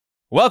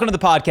Welcome to the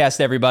podcast,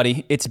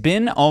 everybody. It's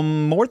been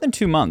more than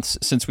 2 months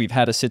since we've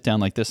had a sit down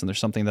like this, and there's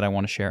something that I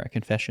want to share, a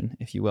confession,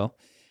 if you will.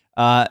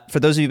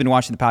 For those of you who've been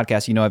watching the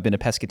podcast, you know I've been a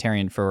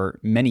pescatarian for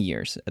many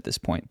years at this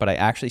point, but I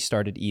actually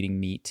started eating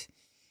meat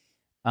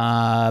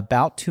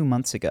about 2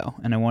 months ago,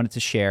 and I wanted to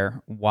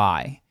share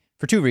why.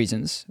 For two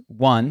reasons.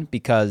 One,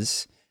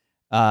 because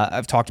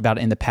I've talked about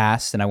it in the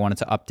past, and I wanted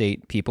to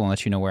update people and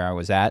let you know where I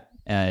was at.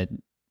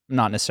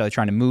 Not necessarily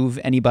trying to move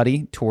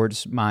anybody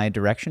towards my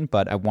direction,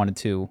 but I wanted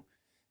to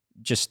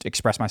just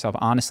express myself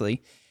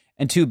honestly.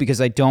 And two, because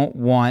I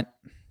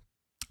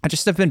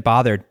just have been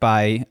bothered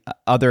by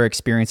other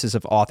experiences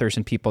of authors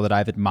and people that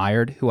I've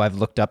admired, who I've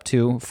looked up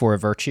to for a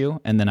virtue,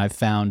 and then I've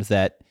found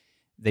that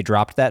they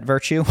dropped that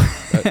virtue,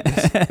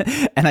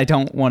 and I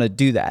don't want to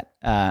do that.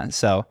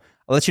 So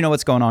I'll let you know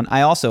what's going on.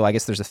 I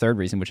guess there's a third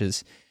reason, which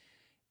is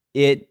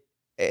it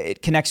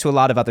connects to a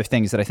lot of other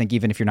things that I think,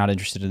 even if you're not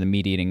interested in the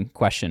meat eating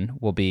question,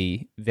 will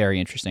be very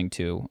interesting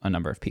to a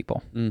number of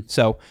people.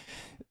 So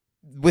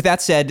with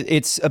that said,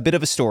 it's a bit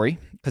of a story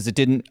because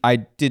I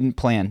didn't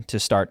plan to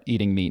start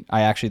eating meat.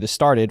 I actually just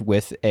started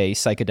with a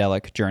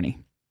psychedelic journey.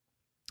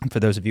 For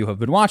those of you who have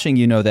been watching,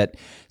 you know that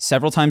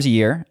several times a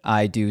year,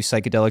 I do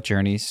psychedelic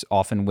journeys,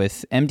 often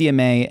with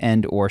MDMA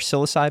and or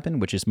psilocybin,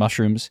 which is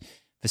mushrooms,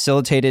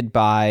 facilitated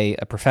by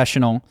a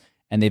professional,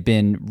 and they've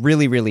been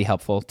really, really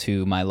helpful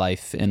to my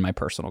life and my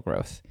personal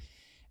growth.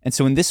 And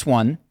so in this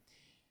one,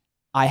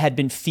 I had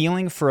been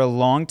feeling for a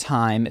long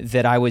time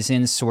that I was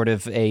in sort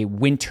of a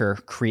winter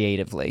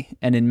creatively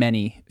and in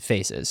many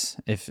phases.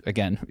 If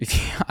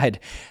I'd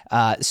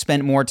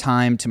spent more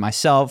time to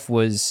myself,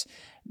 was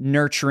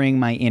nurturing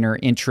my inner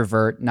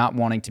introvert, not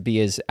wanting to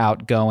be as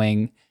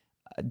outgoing,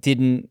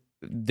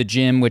 the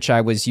gym, which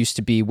I was used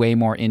to be way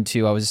more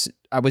into, I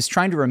was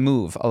trying to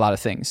remove a lot of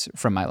things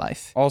from my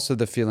life. Also,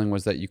 the feeling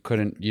was that you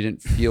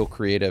didn't feel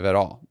creative at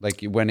all.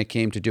 Like when it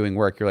came to doing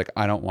work, you're like,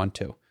 I don't want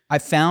to. I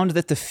found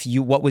that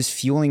what was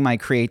fueling my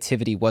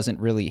creativity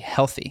wasn't really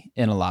healthy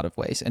in a lot of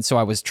ways. And so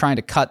I was trying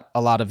to cut a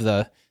lot of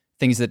the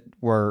things that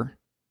were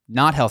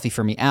not healthy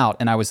for me out.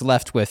 And I was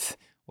left with,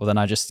 well, then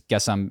I just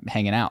guess I'm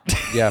hanging out.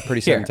 Yeah,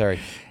 pretty sedentary.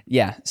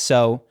 Yeah.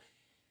 So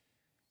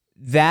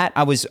that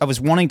I was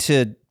wanting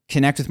to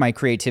connect with my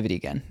creativity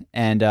again.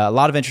 And a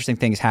lot of interesting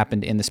things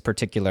happened in this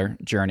particular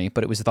journey,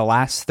 but it was the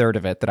last third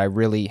of it that I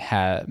really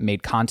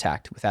made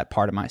contact with that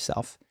part of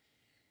myself.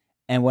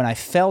 And when I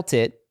felt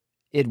it,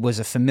 it was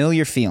a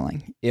familiar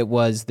feeling. It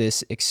was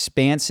this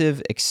expansive,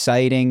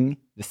 exciting,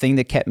 the thing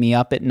that kept me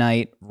up at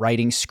night,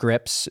 writing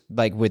scripts,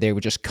 like where they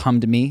would just come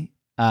to me.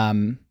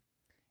 And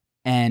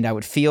I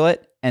would feel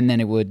it, and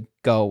then it would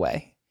go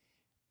away.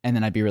 And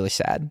then I'd be really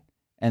sad.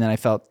 And then I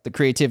felt the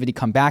creativity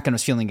come back, and I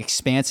was feeling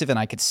expansive, and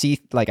I could see,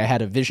 like, I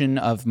had a vision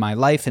of my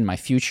life and my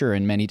future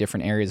in many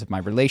different areas of my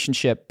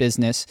relationship,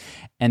 business,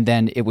 and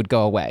then it would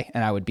go away,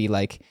 and I would be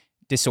like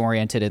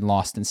disoriented and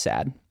lost and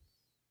sad.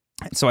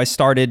 And so I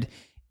started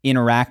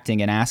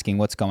interacting and asking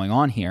what's going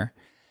on here.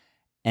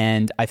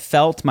 And I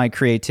felt my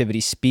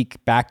creativity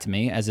speak back to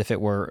me as if it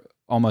were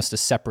almost a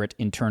separate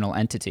internal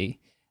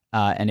entity.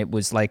 And it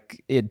was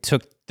like, it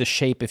took the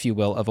shape, if you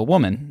will, of a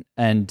woman.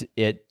 And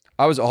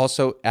I was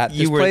also at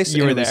this place.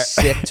 You were there. It was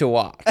sick to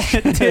watch.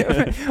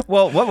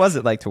 Well, what was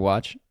it like to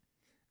watch?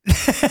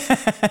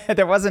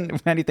 There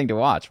wasn't anything to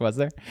watch, was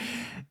there?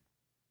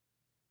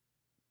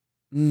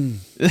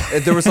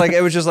 There was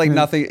it was just like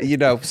nothing,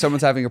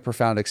 someone's having a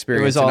profound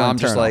experience. It was all and I'm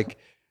internal. just like,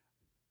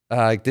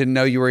 I didn't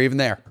know you were even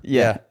there.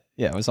 Yeah,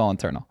 it was all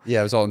internal.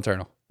 Yeah, it was all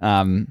internal.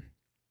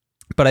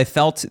 But I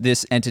felt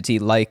this entity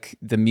like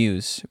the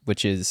Muse,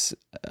 which is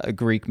a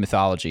Greek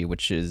mythology,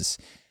 which is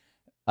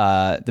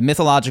the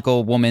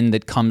mythological woman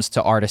that comes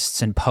to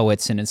artists and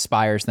poets and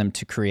inspires them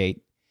to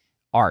create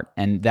art.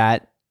 And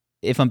that,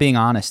 if I'm being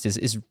honest,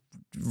 is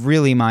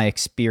really my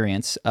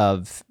experience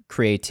of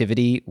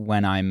creativity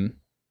when I'm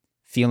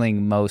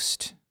feeling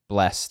most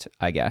blessed,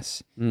 I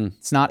guess.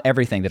 It's not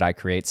everything that I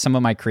create. Some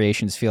of my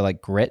creations feel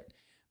like grit,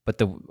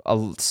 but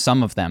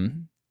some of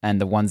them,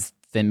 and the ones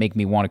that make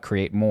me want to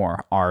create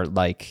more, are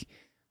like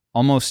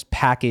almost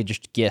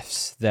packaged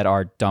gifts that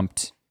are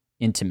dumped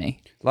into me.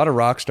 A lot of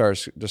rock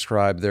stars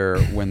describe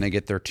when they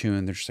get their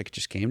tune, they're just like, it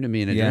just came to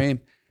me in a dream.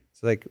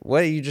 It's like, what,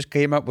 you just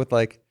came up with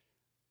like,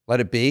 let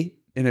it be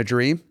in a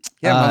dream?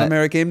 Yeah, Mother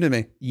Mary came to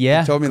me.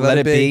 Yeah, he told me let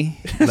it be.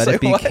 Let it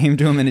be came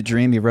to him in a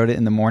dream. He wrote it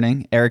in the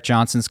morning. Eric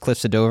Johnson's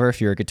Cliffs of Dover, if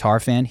you're a guitar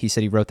fan, he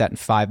said he wrote that in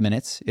 5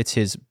 minutes.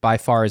 It's by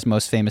far his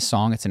most famous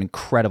song. It's an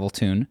incredible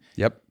tune.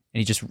 Yep.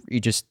 And he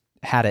just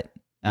had it.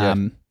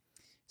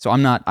 So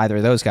I'm not either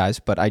of those guys,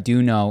 but I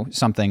do know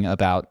something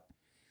about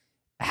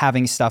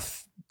having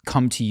stuff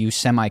come to you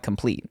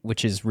semi-complete,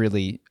 which is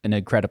really an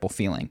incredible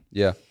feeling.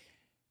 Yeah.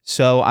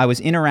 So I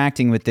was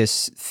interacting with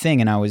this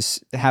thing, and I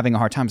was having a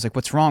hard time. I was like,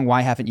 what's wrong?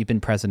 Why haven't you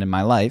been present in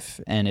my life?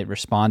 And it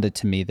responded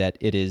to me that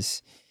it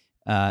is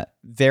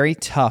very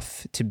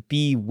tough to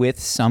be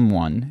with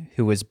someone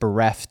who is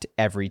bereft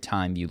every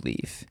time you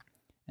leave.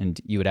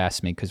 And you would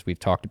ask me, because we've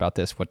talked about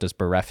this, what does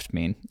bereft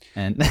mean?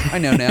 And I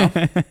know now.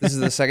 This is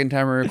the second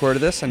time we recorded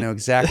this. I know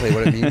exactly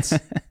what it means.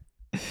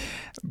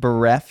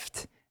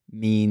 Bereft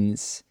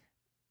means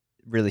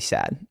really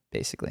sad,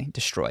 basically,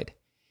 destroyed.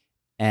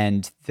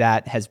 And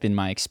that has been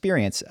my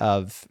experience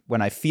of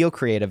when I feel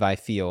creative, I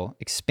feel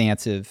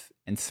expansive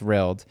and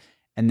thrilled.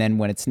 And then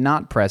when it's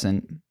not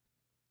present,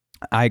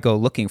 I go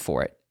looking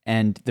for it.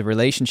 And the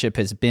relationship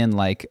has been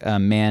like a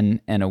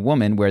man and a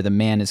woman where the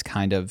man is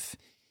kind of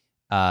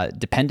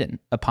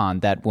dependent upon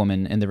that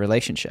woman in the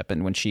relationship.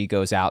 And when she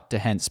goes out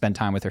to spend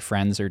time with her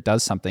friends or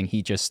does something,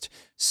 he just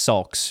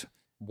sulks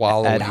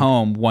at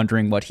home,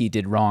 wondering what he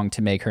did wrong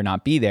to make her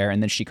not be there.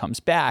 And then she comes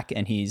back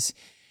and he's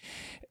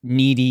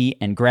needy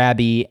and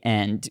grabby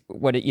and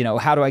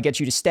how do I get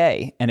you to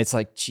stay? And it's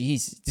like,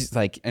 geez, it's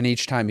like, and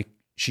each time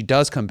she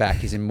does come back,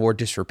 he's in more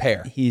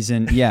disrepair. He's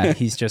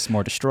just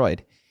more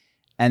destroyed.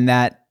 And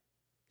that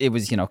it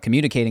was,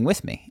 communicating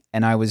with me.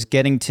 And I was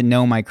getting to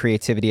know my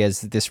creativity as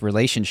this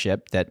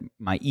relationship that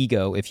my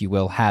ego, if you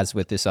will, has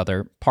with this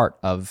other part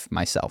of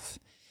myself.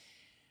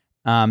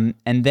 And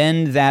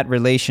then that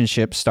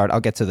relationship I'll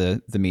get to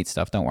the meat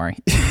stuff, don't worry.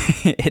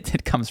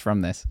 It comes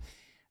from this.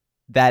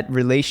 That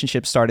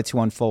relationship started to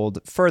unfold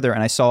further,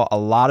 and I saw a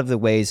lot of the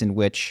ways in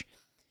which,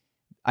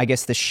 I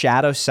guess, the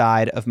shadow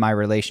side of my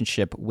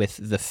relationship with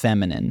the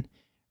feminine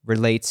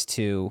relates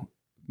to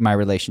my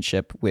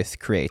relationship with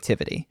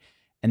creativity.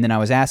 And then I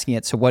was asking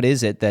it, so what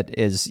is it that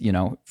is,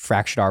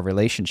 fractured our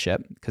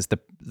relationship? Because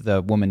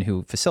the woman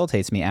who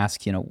facilitates me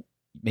asked,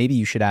 maybe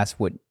you should ask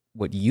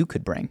what you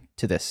could bring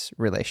to this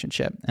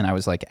relationship. And I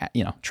was like,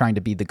 trying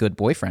to be the good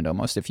boyfriend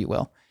almost, if you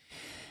will.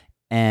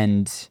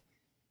 And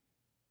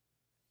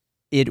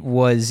it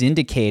was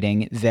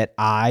indicating that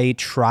I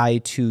try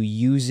to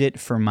use it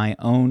for my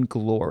own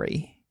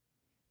glory,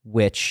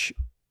 which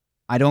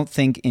I don't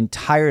think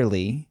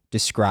entirely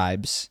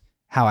describes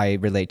how I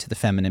relate to the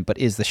feminine, but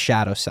is the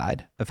shadow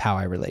side of how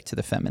I relate to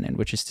the feminine,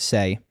 which is to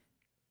say,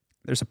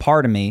 there's a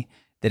part of me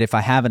that if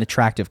I have an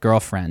attractive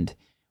girlfriend,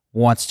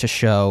 wants to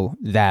show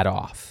that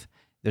off.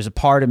 There's a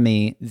part of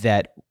me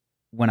that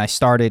when I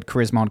started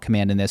Charisma on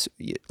Command in this,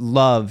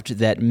 loved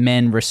that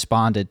men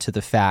responded to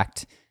the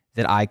fact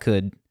that I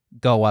could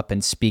go up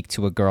and speak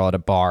to a girl at a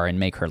bar and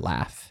make her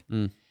laugh.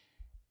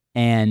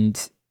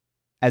 And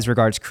as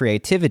regards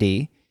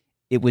creativity,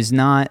 it was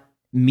not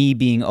me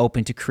being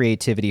open to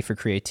creativity for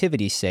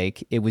creativity's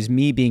sake. It was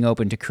me being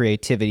open to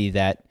creativity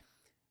that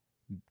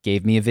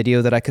gave me a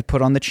video that I could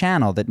put on the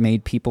channel that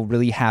made people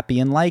really happy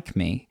and like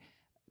me,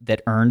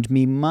 that earned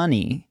me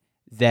money,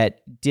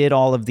 that did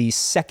all of these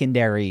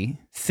secondary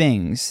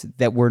things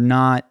that were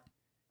not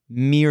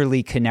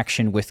merely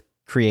connection with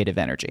creative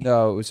energy.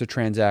 No, it was a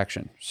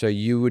transaction. So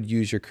you would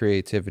use your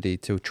creativity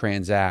to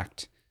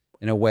transact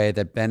in a way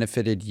that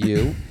benefited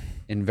you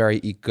in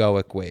very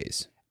egoic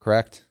ways,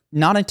 correct?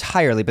 Not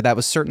entirely, but that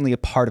was certainly a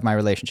part of my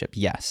relationship,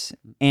 yes.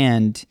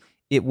 And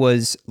it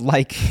was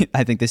like,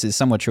 I think this is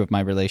somewhat true of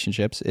my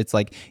relationships. It's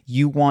like,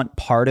 you want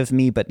part of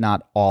me, but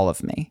not all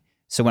of me.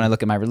 So when I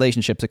look at my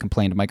relationships, a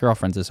complaint of my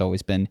girlfriends has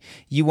always been,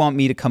 you want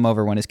me to come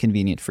over when it's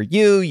convenient for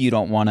you. You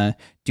don't want to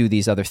do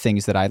these other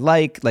things that I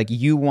like. Like,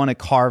 you want to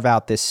carve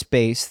out this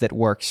space that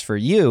works for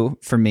you,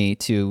 for me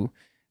to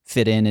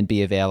fit in and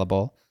be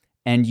available.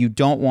 And you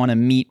don't want to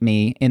meet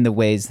me in the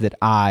ways that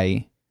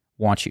I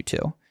want you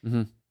to.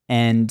 Mm-hmm.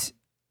 And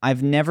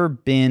I've never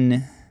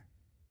been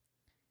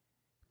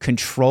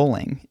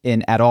controlling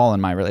at all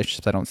in my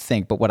relationships, I don't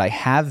think. But what I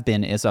have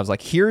been is I was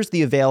like, here's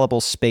the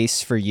available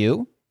space for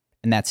you,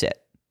 and that's it.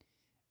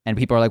 And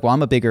people are like, well,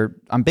 I'm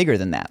bigger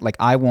than that. Like,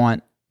 I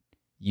want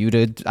you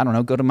to, I don't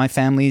know, go to my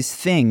family's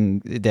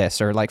thing,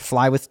 or like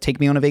take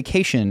me on a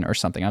vacation or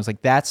something. I was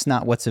like, that's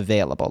not what's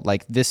available.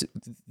 Like, this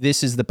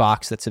is the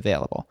box that's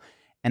available.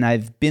 And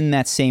I've been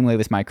that same way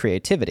with my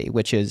creativity,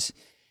 which is,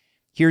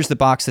 here's the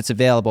box that's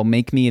available.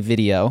 Make me a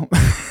video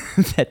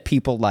that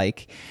people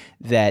like,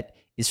 that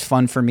is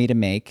fun for me to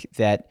make,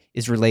 that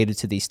is related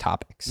to these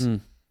topics.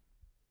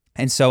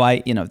 And so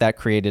that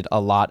created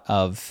a lot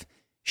of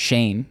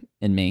shame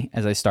in me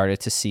as I started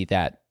to see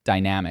that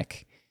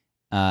dynamic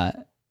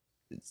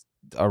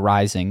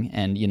arising,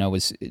 and,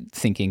 was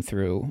thinking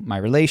through my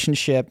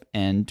relationship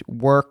and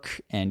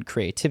work and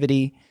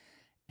creativity,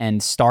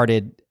 and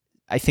started,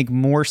 I think,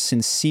 more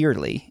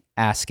sincerely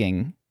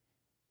asking,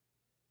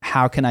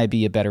 how can I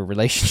be a better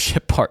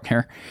relationship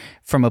partner,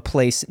 from a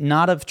place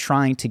not of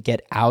trying to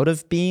get out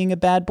of being a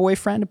bad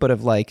boyfriend, but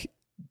of like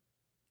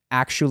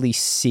actually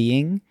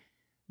seeing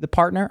the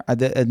partner.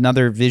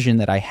 Another vision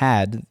that I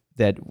had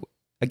that,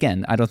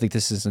 again, I don't think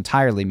this is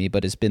entirely me,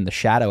 but has been the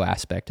shadow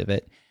aspect of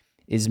it,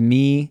 is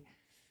me,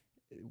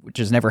 which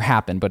has never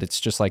happened, but it's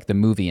just like the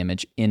movie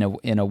image, in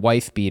a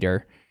wife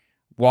beater,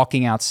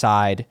 walking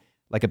outside,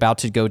 like about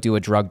to go do a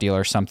drug deal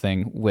or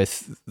something,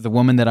 with the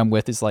woman that I'm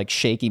with is like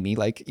shaking me,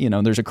 like,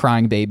 there's a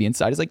crying baby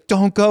inside. It's like,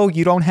 don't go,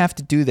 you don't have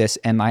to do this.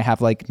 And I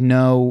have like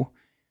no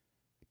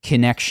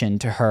connection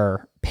to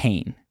her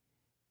pain,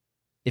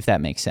 if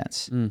that makes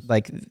sense.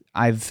 Like,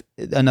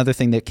 another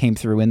thing that came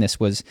through in this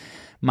was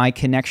my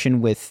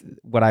connection with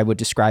what I would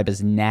describe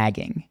as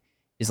nagging,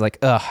 is like,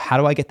 how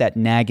do I get that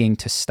nagging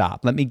to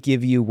stop? Let me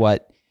give you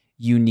what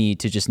you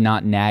need to just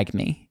not nag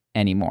me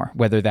anymore,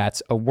 whether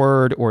that's a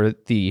word or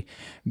the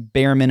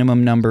bare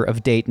minimum number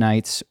of date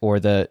nights or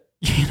the,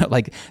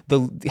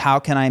 how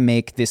can I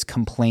make this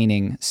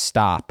complaining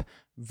stop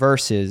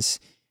versus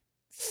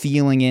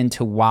feeling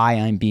into why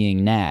I'm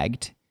being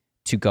nagged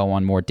to go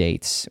on more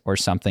dates or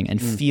something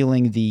and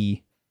feeling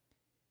the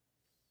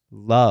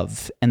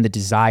love and the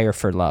desire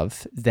for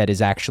love that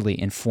is actually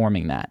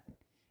informing that.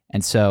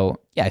 And so,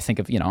 I think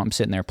of, I'm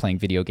sitting there playing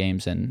video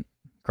games and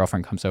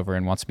girlfriend comes over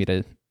and wants me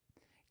to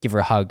give her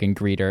a hug and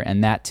greet her.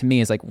 And that to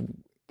me is like,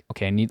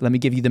 okay, let me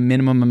give you the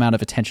minimum amount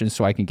of attention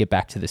so I can get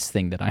back to this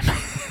thing that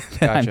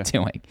I'm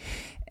doing.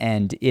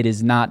 And it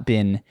has not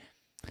been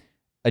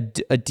a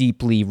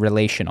deeply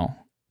relational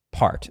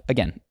part.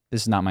 Again,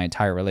 this is not my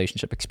entire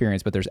relationship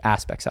experience, but there's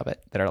aspects of it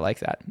that are like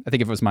that. I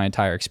think if it was my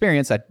entire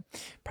experience, I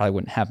probably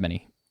wouldn't have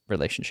many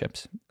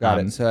relationships. Got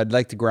it. So I'd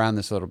like to ground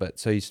this a little bit.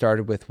 So you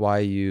started with why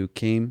you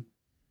came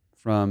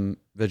from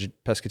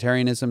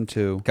pescatarianism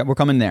to... We're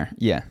coming there.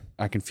 Yeah.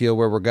 I can feel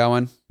where we're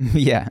going.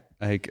 Yeah.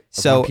 I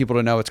want people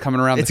to know it's coming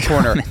around the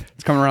corner.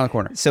 It's coming around the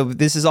corner. So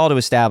this is all to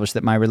establish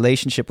that my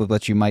relationship with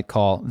what you might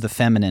call the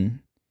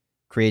feminine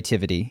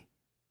creativity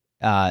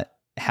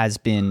has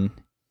been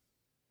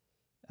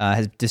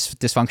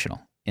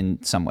dysfunctional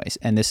in some ways.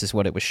 And this is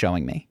what it was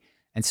showing me.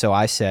 And so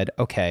I said,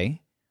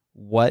 okay,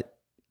 what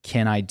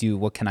can I do?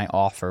 What can I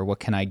offer? What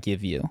can I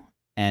give you?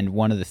 And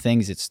one of the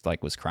things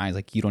was crying,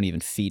 like, you don't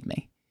even feed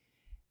me.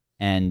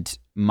 And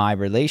my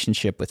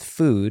relationship with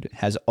food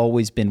has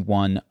always been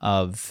one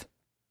of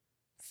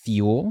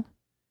fuel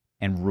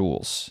and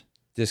rules.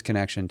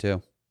 Disconnection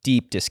too.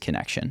 Deep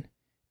disconnection.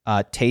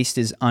 Taste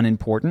is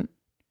unimportant.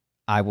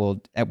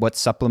 What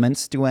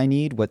supplements do I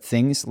need? What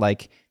things?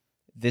 Like,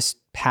 this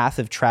path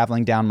of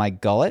traveling down my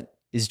gullet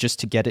is just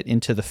to get it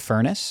into the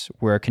furnace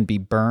where it can be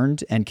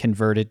burned and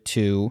converted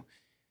to...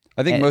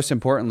 I think most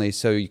importantly,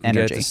 so you can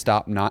energy. Get it to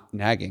stop not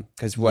nagging.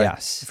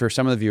 Because for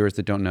some of the viewers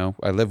that don't know,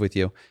 I live with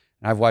you.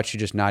 And I've watched you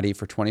just not eat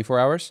for 24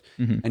 hours.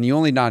 Mm-hmm. And you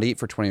only not eat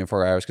for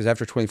 24 hours because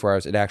after 24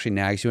 hours, it actually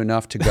nags you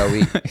enough to go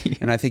eat. Yeah.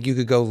 And I think you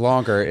could go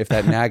longer if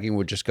that nagging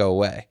would just go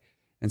away.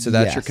 And so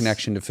that's your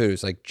connection to food.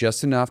 It's like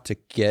just enough to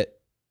get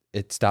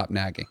it stop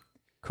nagging.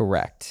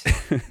 Correct.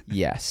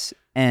 Yes.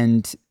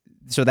 And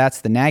so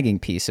that's the nagging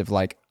piece of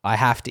like, I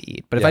have to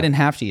eat. But if I didn't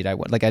have to eat, I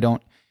would. Like, I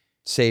don't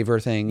savor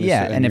things.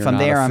 Yeah. And if I'm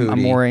there,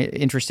 I'm more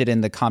interested in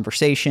the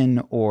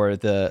conversation or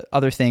the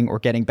other thing or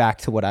getting back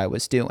to what I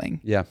was doing.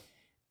 Yeah.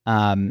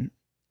 And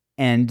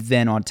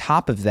then on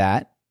top of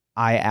that,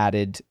 I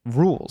added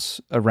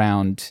rules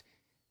around,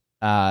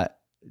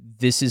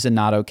 this is a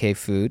not okay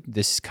food.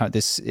 This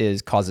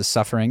causes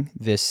suffering.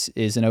 This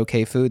is an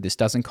okay food. This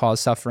doesn't cause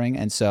suffering.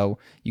 And so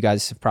you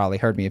guys have probably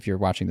heard me, if you're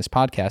watching this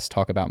podcast,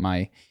 talk about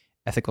my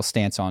ethical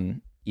stance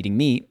on eating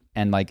meat.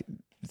 And like,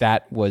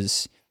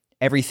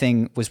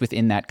 everything was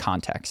within that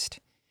context.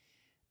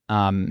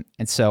 And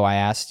so I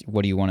asked,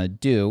 what do you want to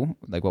do?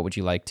 Like, what would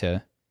you like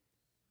to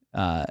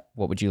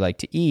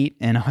eat?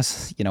 And I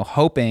was,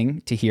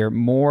 hoping to hear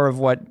more of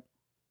what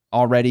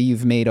already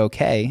you've made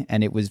okay.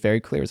 And it was very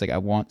clear. It was like, I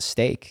want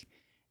steak.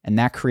 And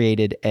that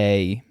created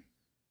a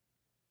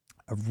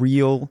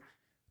real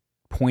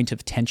point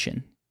of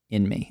tension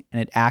in me.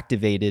 And it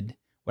activated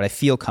what I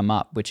feel come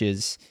up, which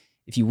is,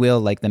 if you will,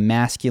 like the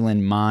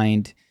masculine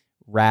mind,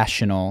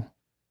 rational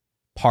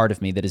part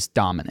of me that is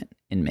dominant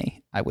in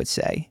me, I would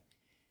say,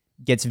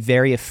 gets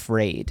very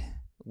afraid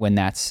when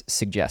that's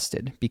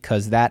suggested,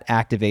 because that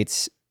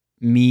activates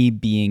me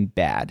being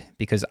bad,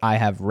 because I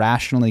have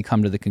rationally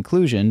come to the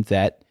conclusion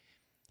that,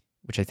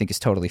 which I think is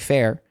totally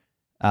fair,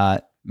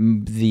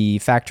 the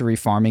factory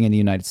farming in the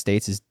United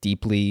States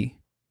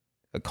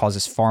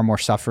causes far more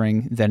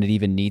suffering than it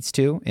even needs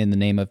to in the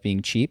name of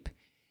being cheap.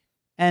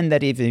 And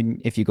that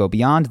even if you go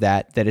beyond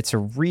that it's a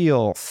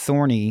real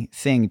thorny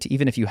thing to,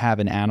 even if you have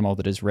an animal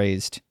that is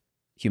raised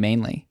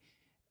humanely,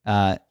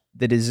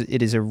 it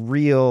is a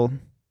real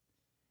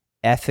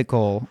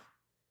ethical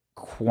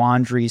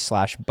quandary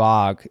 /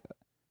 bog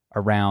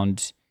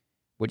around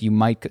what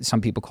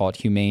some people call it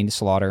humane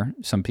slaughter,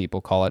 some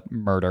people call it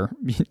murder,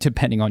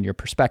 depending on your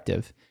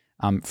perspective.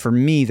 For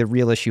me, the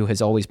real issue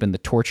has always been the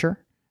torture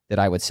that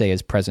I would say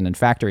is present in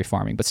factory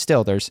farming. But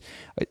still, there's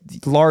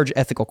large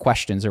ethical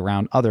questions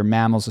around other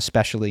mammals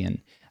especially,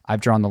 and I've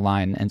drawn the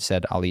line and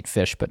said I'll eat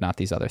fish, but not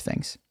these other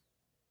things.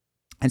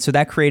 And so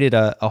that created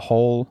a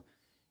whole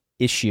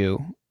issue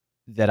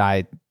that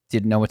I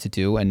didn't know what to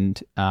do.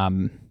 And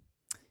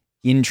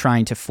in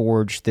trying to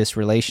forge this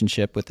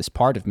relationship with this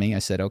part of me, I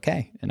said,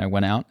 okay. And I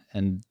went out,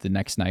 and the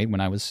next night when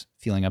I was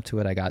feeling up to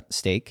it, I got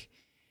steak.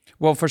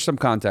 Well, for some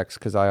context,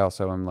 because I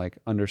also am like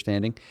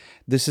understanding,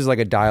 this is like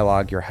a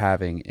dialogue you're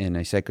having in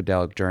a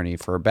psychedelic journey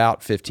for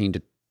about 15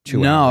 to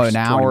 2 hours. No,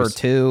 an hour or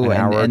two,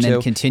 and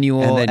then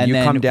continual. And then you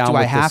come down do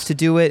with I have to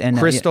do it? And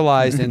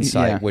crystallized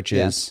insight, which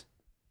is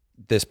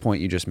this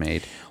point you just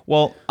made.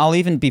 Well,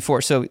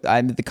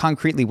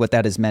 concretely what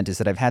that has meant is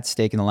that I've had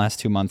steak in the last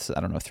 2 months, I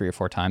don't know, 3 or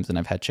 4 times, and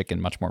I've had chicken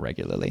much more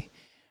regularly.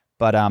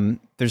 But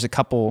there's a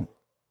couple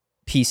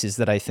pieces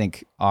that I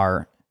think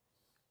are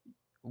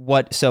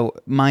so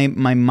my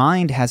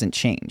mind hasn't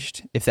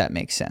changed, if that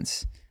makes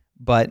sense.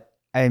 but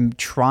I'm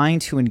trying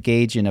to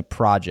engage in a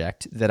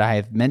project that I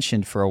have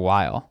mentioned for a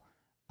while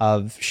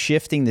of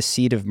shifting the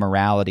seat of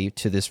morality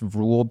to this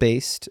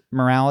rule-based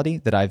morality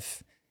that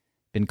I've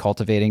been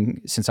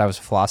cultivating since I was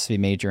a philosophy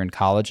major in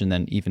college, and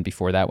then even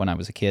before that when I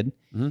was a kid,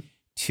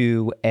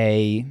 to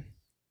a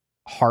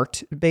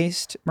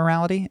heart-based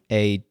morality,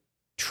 a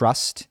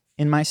trust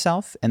in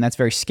myself. And that's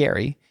very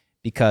scary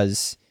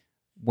because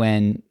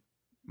when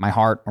my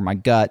heart or my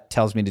gut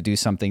tells me to do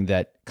something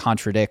that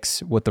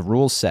contradicts what the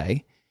rules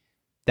say,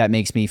 that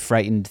makes me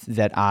frightened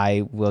that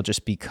I will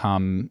just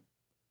become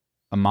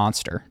a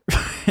monster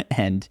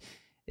and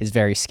is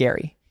very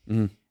scary.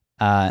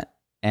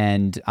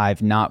 And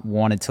I've not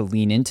wanted to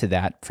lean into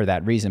that for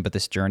that reason, but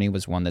this journey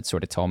was one that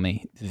sort of told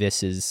me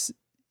this is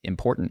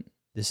important.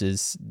 This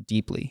is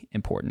deeply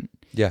important.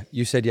 Yeah.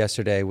 You said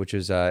yesterday, which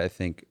is, I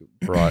think,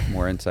 brought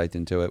more insight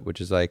into it,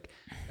 which is like,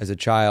 as a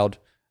child,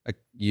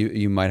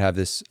 you might have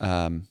this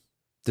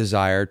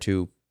desire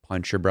to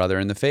punch your brother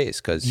in the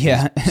face because he's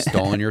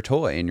stolen your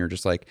toy. And you're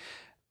just like,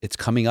 it's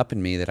coming up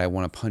in me that I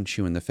want to punch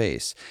you in the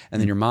face.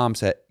 And then your mom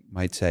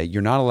might say,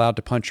 you're not allowed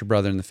to punch your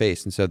brother in the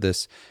face. And so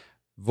this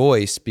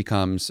voice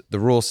becomes the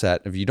rule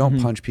set of you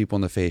don't punch people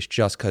in the face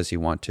just because you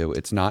want to.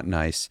 It's not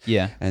nice.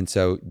 Yeah. And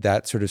so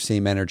that sort of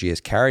same energy is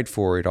carried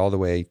forward all the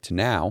way to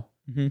now.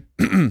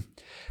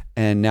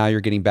 And now you're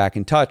getting back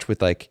in touch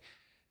with like,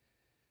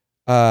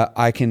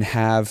 I can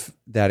have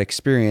that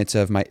experience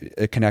of my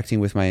connecting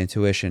with my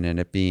intuition and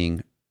it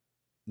being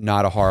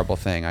not a horrible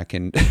thing. I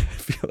can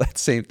feel that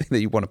same thing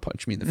that you want to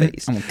punch me in the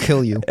face. I'm gonna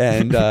kill you.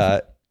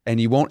 And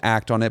you won't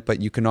act on it,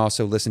 but you can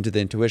also listen to the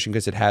intuition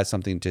because it has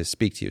something to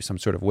speak to you, some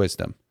sort of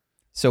wisdom.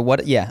 So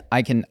what? Yeah,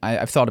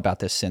 I've thought about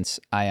this since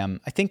I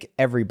think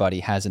everybody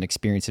has an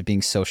experience of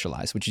being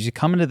socialized, which is you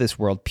come into this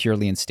world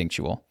purely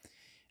instinctual.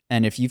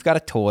 And if you've got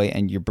a toy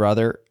and your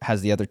brother has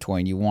the other toy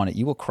and you want it,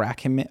 you will crack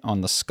him on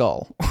the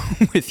skull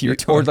with your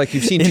toy. Or like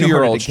you've seen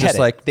 2-year-olds just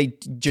like they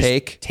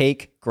just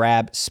take,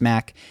 grab,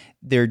 smack.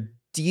 They're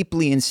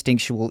deeply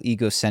instinctual,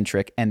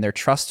 egocentric, and their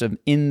trust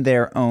in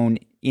their own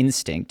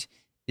instinct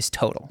is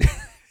total.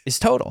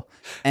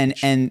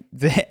 And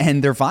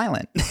they're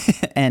violent.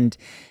 And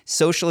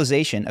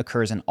socialization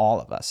occurs in all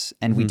of us.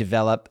 And we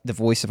develop the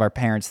voice of our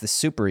parents, the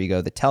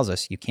superego that tells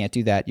us, you can't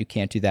do that,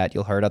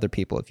 you'll hurt other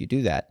people if you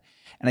do that.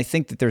 And I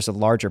think that there's a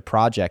larger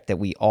project that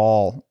we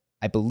all,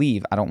 I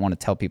believe, I don't want to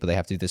tell people they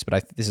have to do this,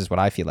 but this is what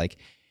I feel like,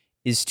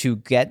 is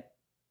to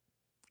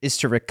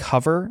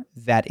recover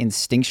that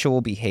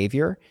instinctual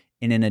behavior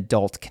in an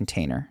adult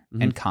container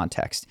and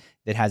context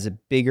that has a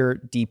bigger,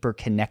 deeper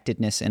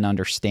connectedness and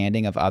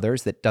understanding of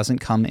others that doesn't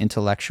come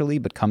intellectually,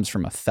 but comes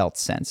from a felt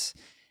sense.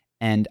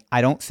 And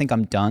I don't think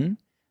I'm done,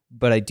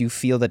 but I do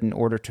feel that in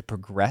order to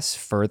progress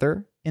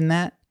further in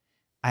that,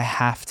 I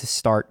have to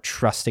start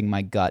trusting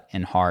my gut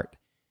and heart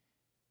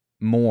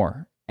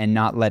more and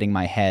not letting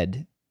my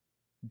head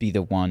be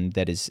the one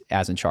that is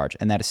as in charge.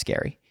 And that is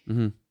scary.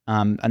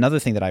 Another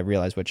thing that I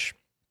realized, which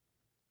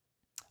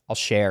I'll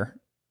share,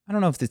 I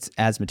don't know if it's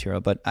as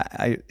material, but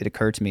it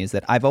occurred to me is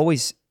that I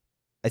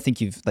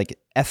think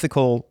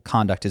ethical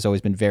conduct has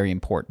always been very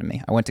important to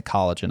me. I went to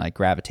college and I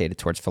gravitated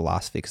towards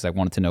philosophy because I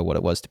wanted to know what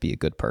it was to be a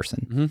good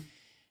person.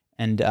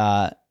 And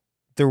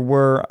there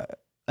were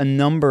a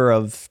number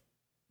of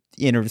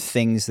inner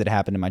things that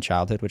happened in my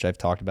childhood, which I've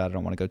talked about. I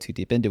don't want to go too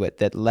deep into it,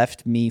 that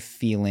left me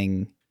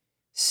feeling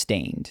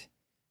stained.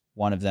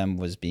 One of them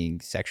was being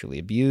sexually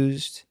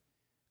abused.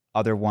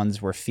 Other ones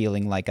were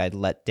feeling like I'd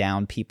let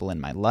down people in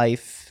my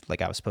life,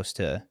 like I was supposed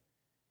to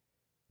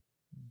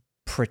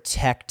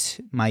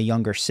protect my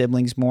younger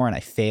siblings more, and I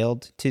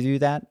failed to do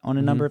that on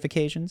a number of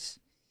occasions.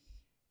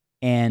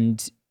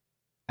 And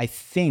I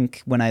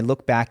think when I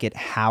look back at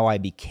how I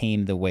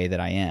became the way that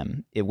I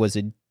am, it was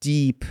a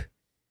deep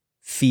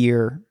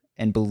fear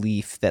and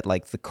belief that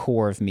like the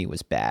core of me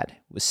was bad,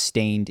 was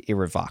stained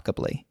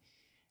irrevocably.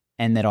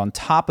 And that on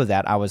top of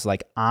that, I was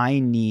like, I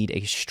need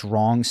a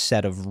strong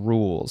set of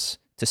rules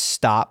to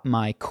stop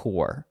my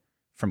core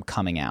from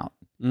coming out.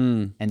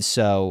 And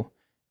so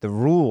the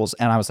rules,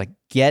 and I was like,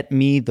 get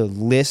me the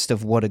list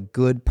of what a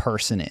good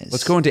person is.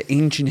 Let's go into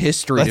ancient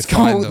history to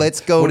find them. Let's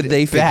go. What did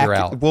they figure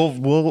out?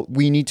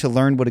 We need to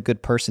learn what a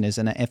good person is.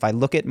 And if I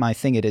look at my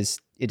thing, it is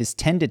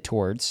tended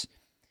towards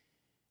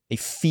a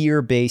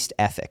fear-based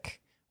ethic,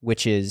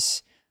 which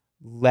is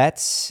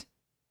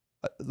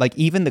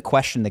even the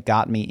question that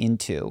got me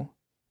into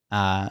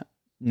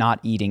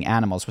not eating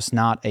animals was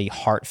not a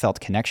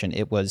heartfelt connection.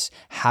 It was,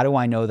 how do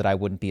I know that I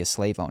wouldn't be a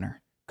slave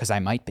owner? Because I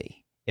might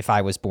be if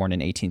I was born in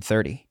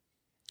 1830.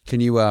 Can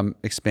you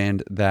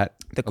expand that?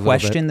 The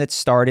question that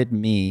started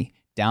me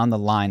down the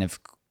line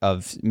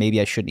of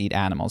maybe I shouldn't eat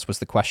animals was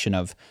the question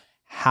of,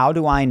 how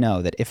do I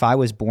know that if I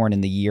was born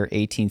in the year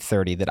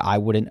 1830 that I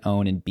wouldn't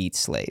own and beat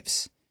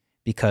slaves?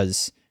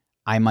 Because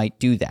I might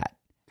do that.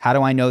 How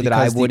do I know that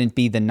I wouldn't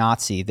be the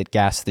Nazi that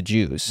gassed the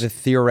Jews? The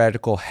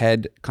theoretical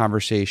head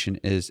conversation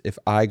is, if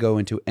I go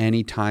into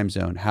any time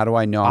zone, how do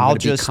I know I'm going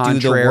to be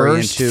contrary do the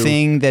worst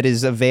thing that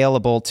is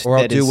available to, or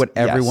I'll do what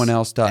everyone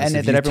else does. And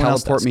if you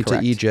teleport me to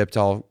Egypt,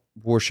 I'll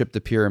worship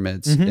the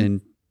pyramids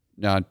in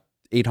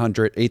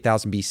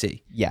 8,000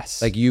 BC.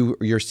 Yes. Like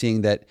you're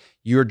seeing that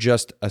you're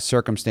just a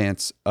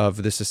circumstance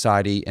of the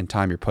society and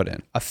time you're put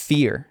in. A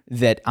fear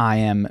that I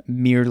am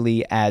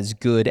merely as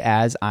good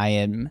as I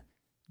am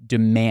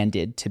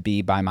demanded to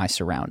be by my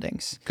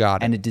surroundings.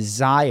 Got it. And a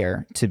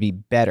desire to be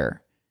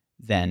better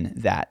than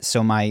that.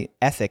 So my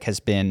ethic has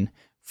been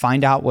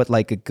find out what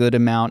like a good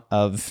amount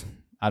of,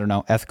 I don't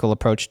know, ethical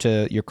approach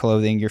to your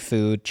clothing, your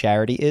food,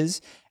 charity is,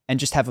 and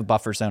just have a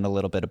buffer zone a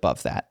little bit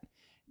above that.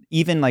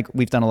 Even like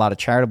we've done a lot of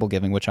charitable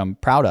giving, which I'm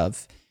proud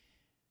of.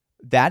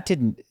 That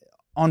didn't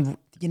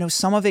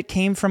some of it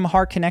came from a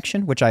heart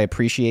connection, which I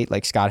appreciate,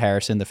 like Scott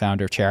Harrison, the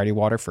founder of Charity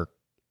Water, for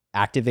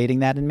activating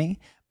that in me.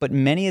 But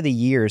many of the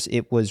years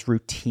it was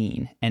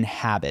routine and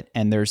habit.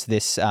 And there's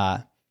this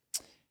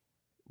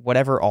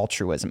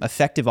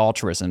effective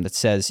altruism that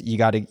says you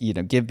got to,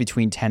 give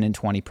between 10 and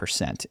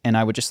 20%. And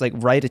I would just like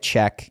write a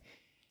check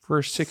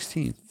for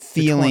 16,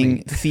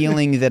 feeling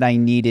that I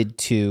needed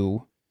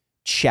to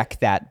check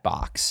that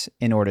box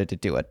in order to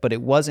do it. But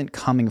it wasn't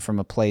coming from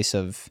a place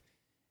of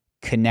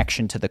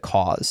connection to the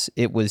cause.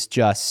 It was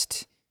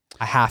just,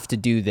 I have to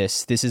do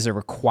this. This is a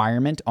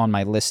requirement on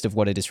my list of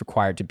what it is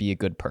required to be a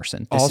good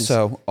person.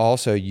 The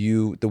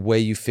way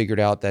you figured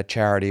out that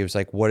charity was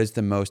like, what is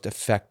the most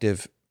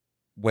effective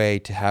way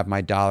to have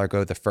my dollar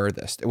go the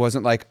furthest? It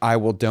wasn't like I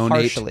will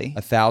donate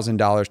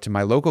 $1,000 to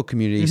my local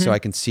community so I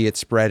can see it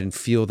spread and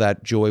feel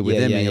that joy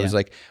within me. It was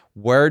like,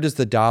 where does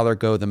the dollar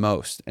go the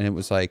most? And it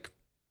was like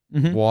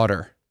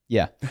water.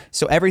 Yeah.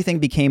 So everything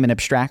became an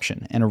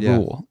abstraction and a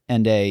rule,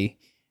 and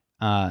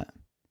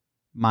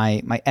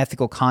my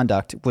ethical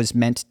conduct was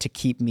meant to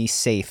keep me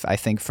safe, I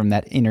think, from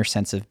that inner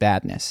sense of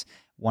badness.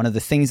 One of the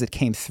things that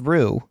came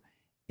through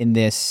in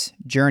this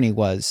journey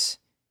was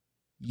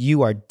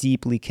you are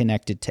deeply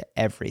connected to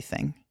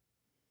everything.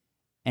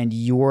 And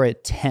your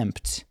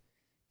attempt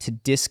to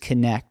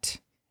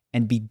disconnect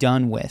and be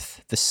done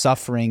with the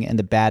suffering and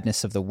the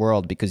badness of the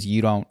world because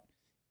you don't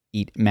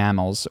eat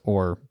mammals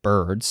or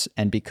birds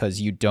and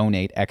because you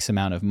donate X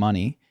amount of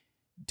money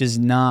does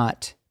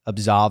not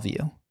absolve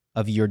you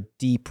of your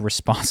deep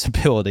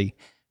responsibility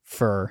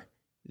for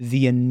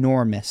the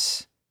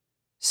enormous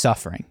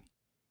suffering.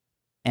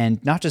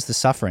 And not just the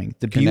suffering,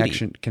 the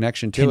beauty.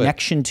 Connection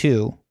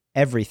to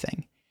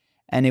everything.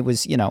 And it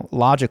was,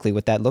 logically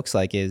what that looks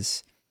like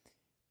is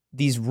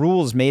these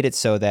rules made it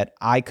so that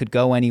I could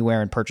go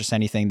anywhere and purchase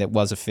anything that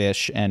was a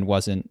fish and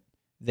wasn't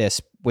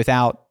this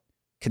without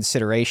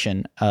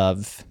consideration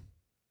of,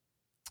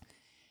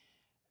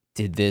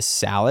 did this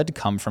salad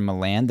come from a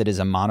land that is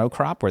a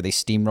monocrop where they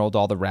steamrolled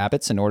all the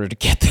rabbits in order to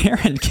get there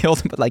and kill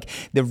them? But like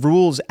the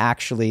rules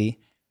actually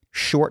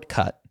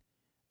shortcut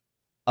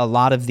a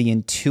lot of the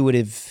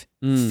intuitive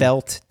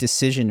felt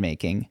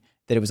decision-making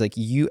that it was like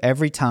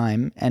every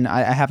time, and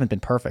I haven't been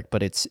perfect,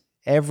 but it's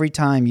every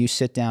time you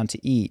sit down to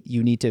eat,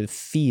 you need to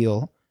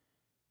feel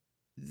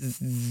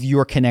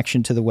your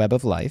connection to the web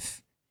of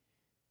life,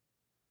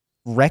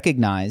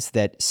 recognize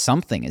that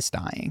something is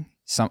dying.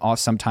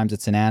 Sometimes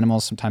it's an animal,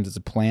 sometimes it's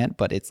a plant,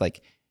 but it's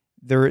like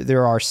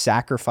there are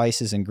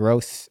sacrifices and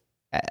growth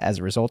as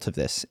a result of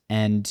this.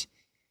 And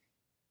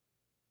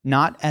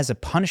not as a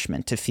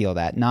punishment to feel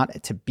that,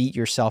 not to beat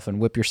yourself and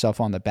whip yourself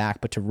on the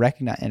back, but to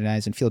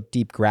recognize and feel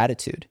deep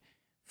gratitude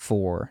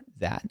for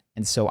that.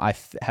 And so I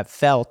have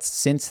felt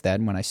since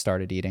then, when I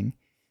started eating,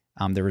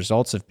 the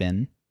results have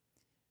been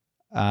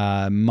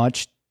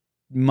much,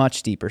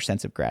 much deeper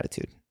sense of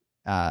gratitude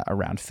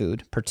around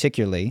food,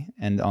 particularly,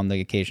 and on the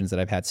occasions that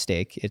I've had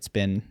steak, it's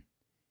been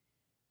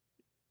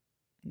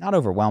not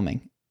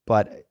overwhelming,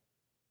 but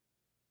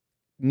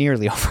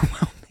nearly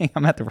overwhelming.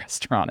 I'm at the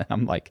restaurant and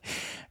I'm like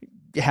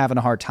having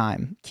a hard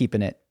time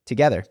keeping it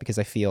together because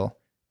I feel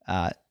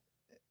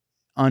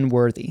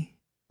unworthy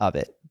of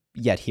it,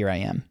 yet here I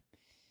am.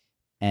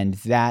 And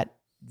that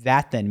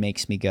then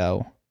makes me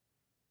go,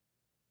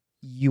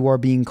 you are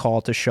being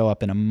called to show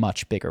up in a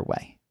much bigger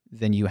way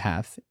than you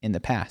have in the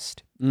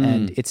past.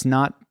 And it's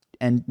not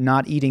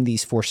eating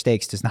these 4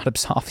 steaks does not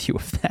absolve you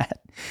of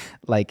that.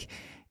 Like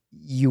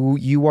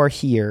you are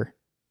here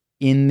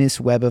in this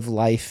web of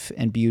life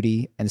and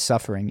beauty and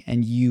suffering,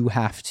 and you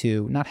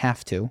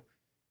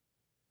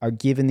are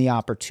given the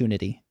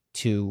opportunity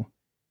to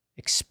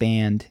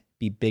expand,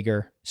 be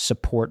bigger,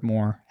 support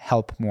more,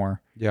 help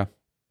more. Yeah.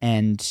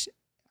 And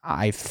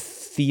I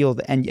feel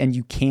that, and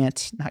you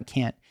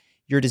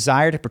your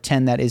desire to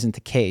pretend that isn't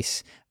the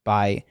case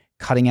by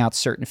cutting out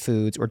certain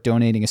foods or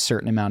donating a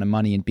certain amount of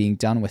money and being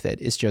done with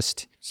it is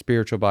just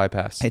spiritual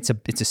bypass. It's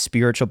a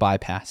spiritual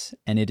bypass,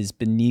 and it is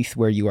beneath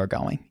where you are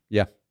going.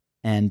 Yeah.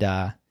 And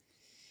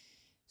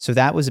so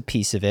that was a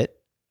piece of it.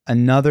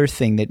 Another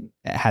thing that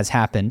has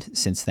happened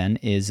since then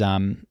is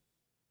I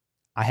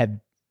have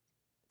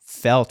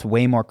felt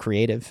way more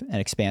creative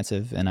and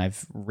expansive, and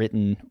I've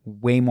written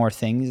way more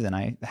things than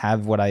I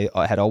have what I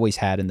had always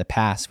had in the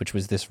past, which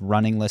was this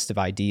running list of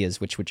ideas,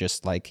 which would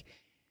just like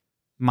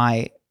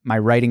my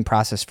writing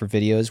process for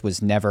videos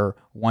was never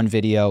one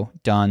video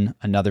done,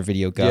 another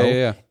video go.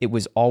 Yeah. It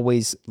was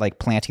always like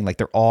planting, like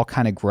they're all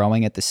kind of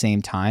growing at the same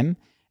time.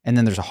 And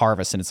then there's a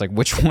harvest, and it's like,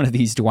 which one of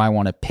these do I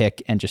want to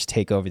pick and just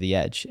take over the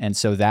edge? And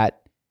so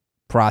that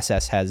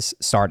process has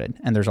started,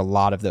 and there's a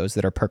lot of those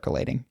that are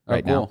percolating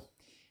right now.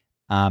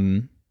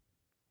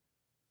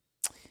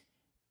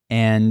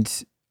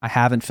 And I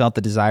haven't felt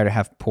the desire to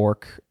have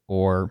pork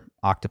or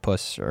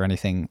octopus or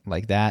anything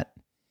like that,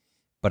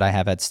 but I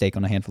have had steak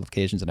on a handful of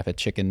occasions, and I've had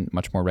chicken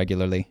much more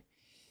regularly.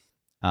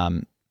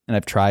 And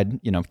I've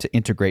tried, to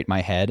integrate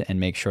my head and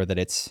make sure that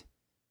it's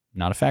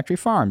not a factory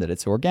farm, that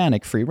it's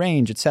organic, free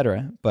range,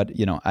 etc. But,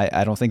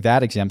 I don't think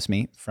that exempts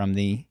me from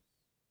the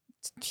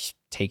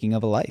taking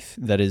of a life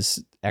that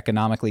is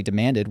economically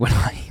demanded when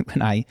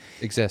I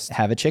exist,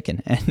 have a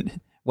chicken. And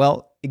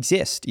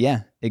exist.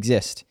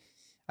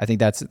 I think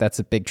that's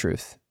a big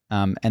truth.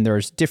 And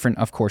there's different,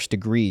 of course,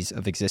 degrees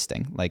of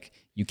existing. Like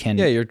you can,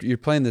 you're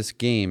playing this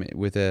game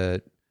with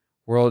a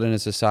world and a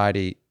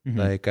society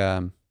like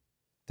that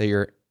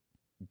you're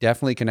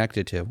definitely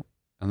connected to,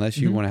 unless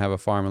you want to have a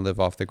farm and live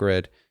off the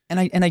grid. And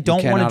I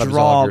don't want to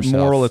draw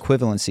moral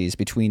equivalencies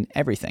between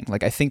everything.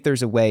 Like I think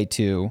there's a way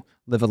to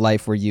live a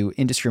life where you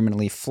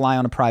indiscriminately fly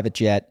on a private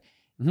jet,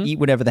 eat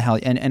whatever the hell,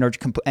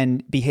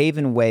 and behave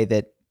in a way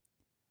that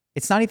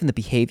it's not even the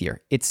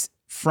behavior. It's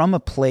from a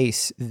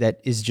place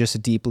that is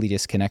just deeply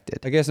disconnected.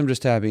 I guess I'm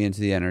just tapping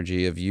into the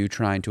energy of you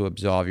trying to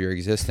absolve your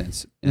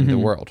existence in the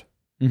world.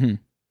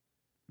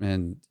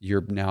 And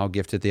you're now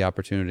gifted the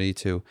opportunity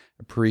to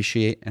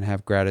appreciate and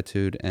have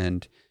gratitude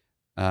and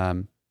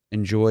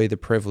enjoy the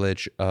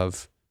privilege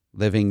of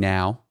living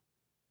now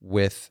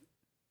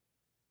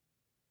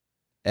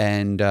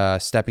and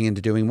stepping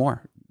into doing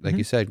more. Like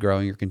you said,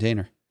 growing your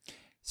container.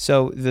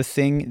 So the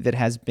thing that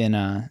has been,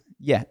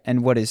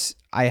 and what is,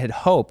 I had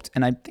hoped,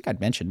 and I think I'd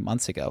mentioned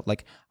months ago,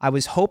 like I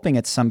was hoping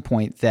at some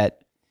point that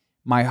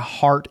my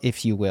heart,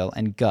 if you will,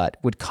 and gut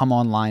would come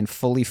online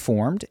fully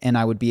formed, and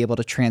I would be able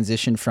to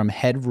transition from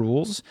head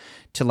rules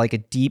to like a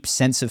deep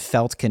sense of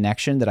felt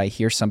connection that I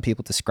hear some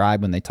people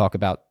describe when they talk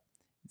about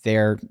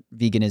their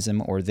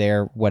veganism or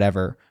their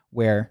whatever,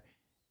 where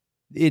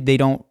they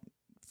don't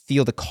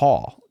feel the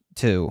call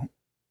to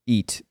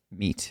eat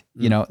meat,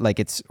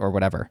 or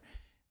whatever.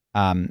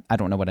 I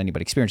don't know what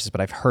anybody experiences,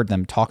 but I've heard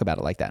them talk about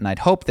it like that. And I'd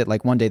hope that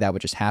like one day that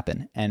would just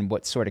happen. And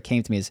what sort of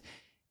came to me is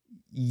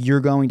you're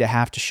going to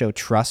have to show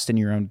trust in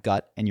your own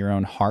gut and your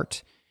own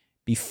heart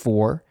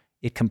before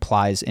it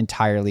complies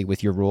entirely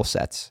with your rule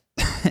sets.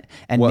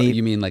 And what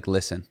you mean, like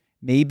listen?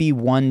 Maybe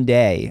one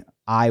day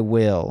I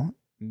will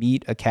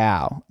meet a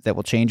cow that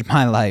will change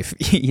my life,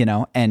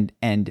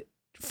 and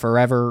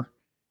forever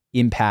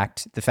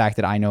impact the fact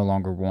that I no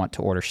longer want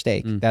to order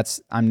steak. I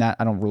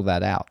don't rule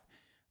that out.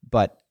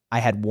 But I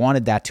had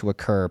wanted that to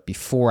occur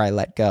before I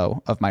let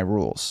go of my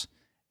rules.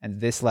 And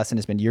this lesson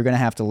has been, you're going to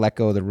have to let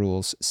go of the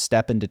rules,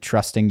 step into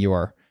trusting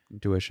your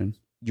intuition.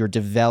 You're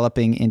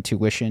developing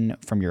intuition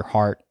from your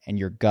heart and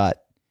your gut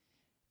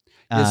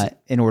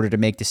in order to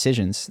make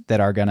decisions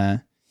that are going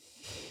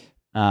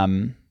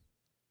to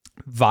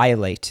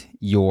violate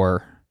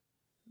your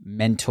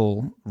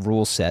mental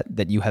rule set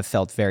that you have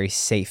felt very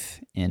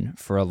safe in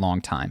for a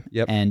long time.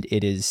 Yep. And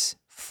it is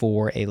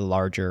for a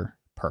larger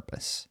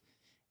purpose.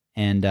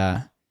 And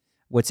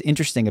what's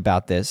interesting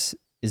about this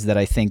is that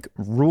I think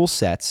rule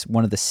sets,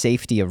 one of the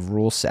safety of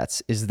rule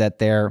sets is that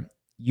they're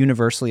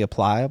universally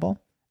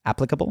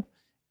applicable,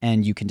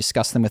 and you can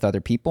discuss them with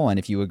other people. And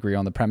if you agree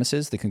on the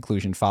premises, the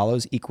conclusion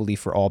follows equally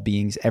for all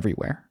beings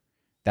everywhere.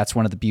 That's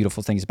one of the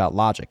beautiful things about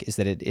logic, is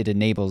that it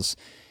enables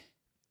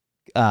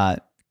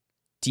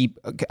deep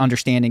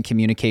understanding,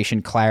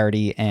 communication,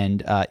 clarity,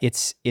 and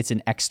it's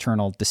an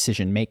external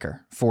decision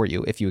maker for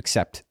you if you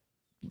accept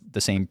the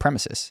same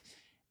premises.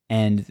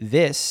 And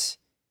this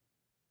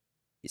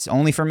is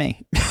only for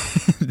me.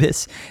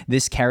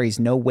 This carries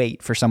no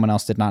weight for someone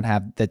else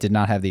that did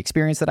not have the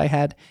experience that I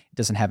had. It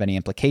doesn't have any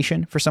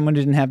implication for someone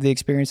who didn't have the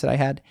experience that I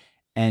had.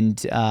 And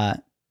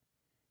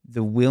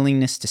the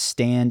willingness to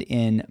stand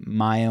in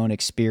my own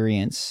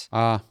experience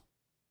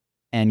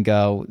and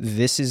go,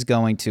 this is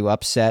going to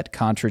upset,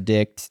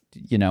 contradict,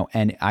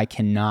 and I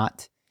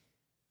cannot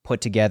put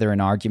together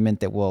an argument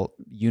that will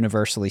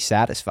universally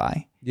satisfy.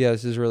 Yeah,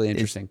 this is really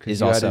interesting because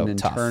you had an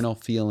internal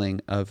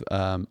feeling of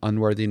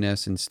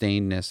unworthiness and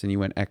stainedness, and you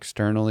went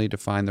externally to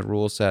find the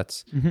rule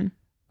sets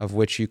of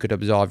which you could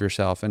absolve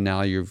yourself, and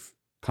now you've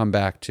come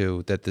back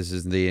to that this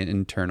is the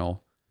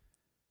internal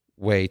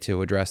way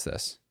to address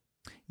this.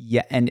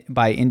 Yeah, and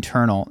by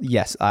internal,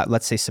 yes,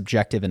 let's say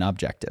subjective and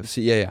objective.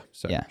 So, yeah.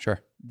 So, yeah,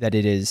 sure. That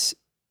it is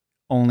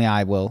only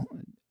I will,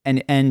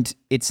 and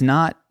it's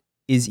not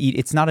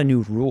a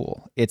new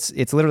rule.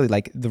 It's literally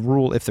like the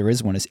rule, if there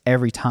is one, is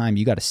every time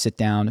you got to sit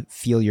down,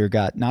 feel your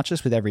gut, not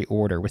just with every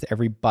order, with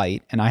every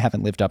bite. And I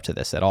haven't lived up to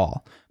this at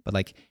all, but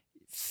like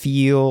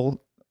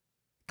feel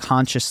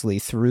consciously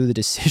through the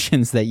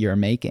decisions that you're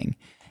making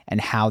and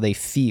how they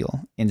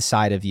feel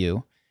inside of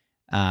you.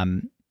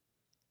 And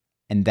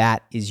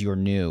that is your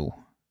new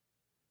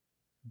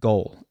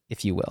goal,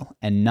 if you will,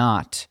 and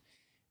not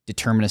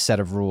determine a set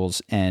of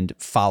rules and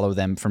follow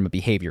them from a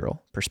behavioral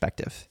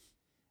perspective,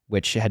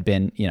 which had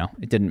been,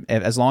 it didn't,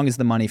 as long as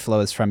the money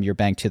flows from your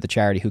bank to the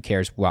charity, who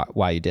cares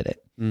why you did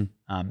it?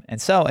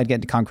 And so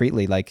again,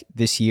 concretely, like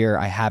this year,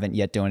 I haven't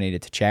yet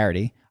donated to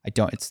charity.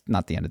 It's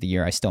not the end of the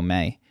year. I still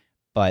may,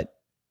 but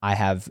I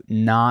have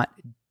not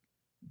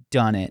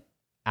done it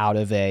out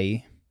of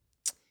a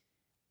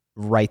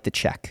write the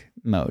check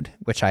mode,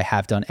 which I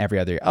have done every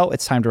other year. Oh,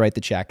 it's time to write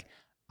the check.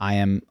 I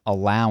am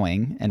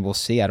allowing, and we'll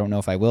see, I don't know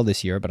if I will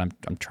this year, but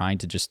I'm trying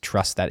to just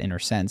trust that inner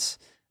sense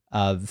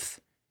of,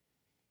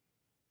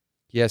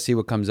 see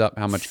what comes up,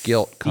 how much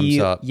guilt comes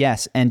up.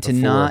 Yes, and to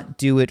not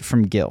do it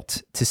from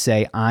guilt, to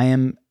say I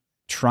am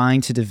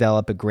trying to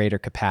develop a greater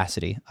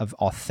capacity of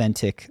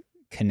authentic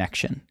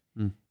connection.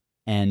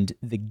 And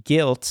the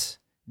guilt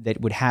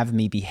that would have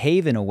me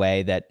behave in a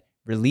way that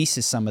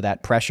releases some of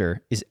that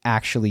pressure is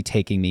actually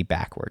taking me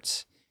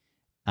backwards.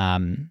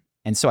 And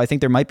so I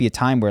think there might be a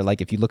time where,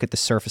 like, if you look at the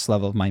surface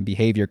level of my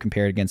behavior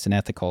compared against an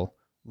ethical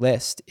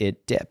list,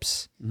 it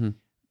dips.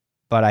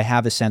 But I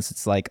have a sense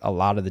it's like a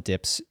lot of the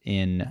dips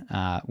in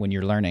when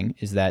you're learning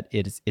is that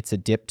it's a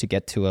dip to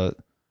get to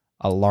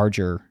a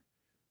larger,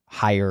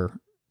 higher,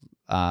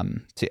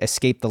 to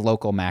escape the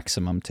local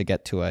maximum to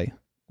get to a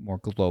more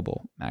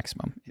global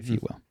maximum, if you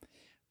will.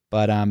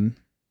 But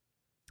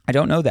I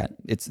don't know that.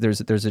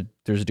 There's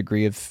a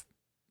degree of,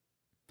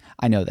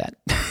 I know that.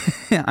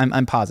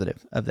 I'm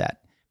positive of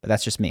that, but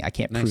that's just me. I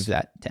can't prove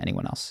that to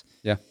anyone else.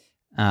 Yeah.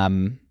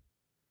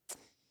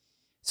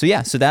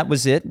 So that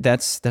was it.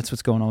 That's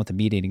what's going on with the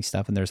meat eating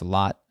stuff, and there's a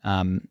lot.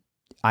 I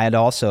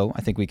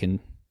think we can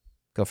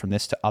go from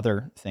this to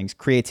other things.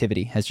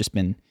 Creativity has just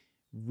been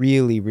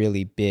really,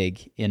 really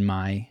big in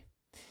my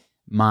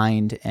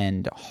mind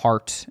and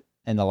heart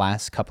in the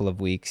last couple of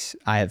weeks.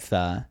 I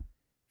have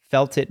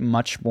felt it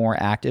much more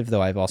active,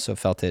 though I've also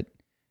felt it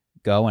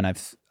go. And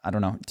I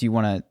don't know. Do you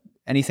want to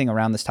anything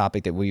around this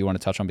topic that you want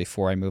to touch on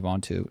before I move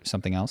on to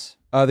something else?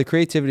 The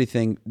creativity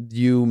thing,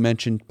 you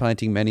mentioned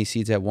planting many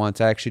seeds at once.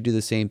 I actually do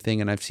the same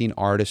thing, and I've seen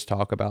artists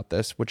talk about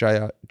this, which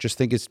I just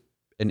think is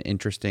an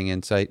interesting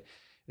insight.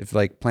 If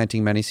like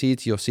planting many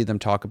seeds, you'll see them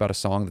talk about a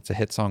song that's a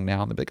hit song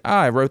now, and they'll be like,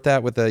 I wrote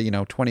that with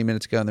 20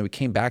 minutes ago, and then we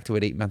came back to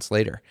it 8 months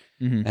later.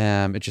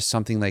 It's just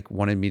something like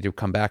wanted me to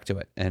come back to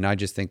it. And I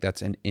just think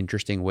that's an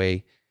interesting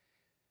way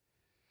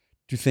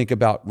to think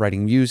about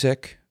writing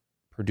music,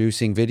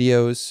 producing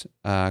videos,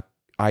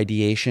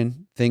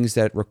 ideation, things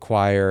that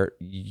require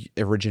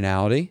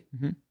originality,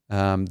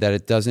 that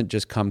it doesn't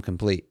just come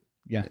complete.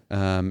 Yeah.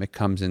 It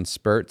comes in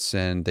spurts,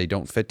 and they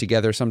don't fit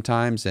together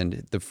sometimes.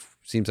 And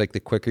seems like the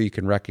quicker you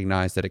can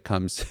recognize that it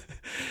comes,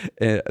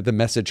 the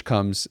message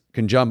can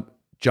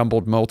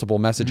jumbled multiple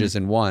messages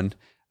in one,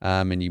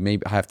 and you may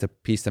have to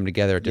piece them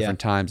together at different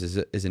times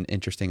is an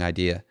interesting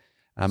idea.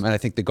 And I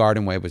think the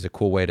garden way was a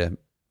cool way to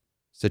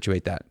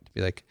situate that. To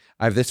be like,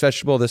 I have this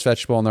vegetable,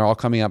 and they're all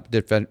coming up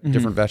different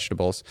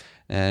vegetables,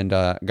 and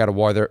got to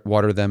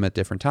water them at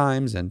different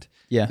times. And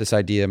this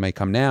idea may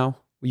come now.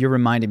 You're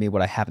reminding me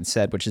what I haven't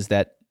said, which is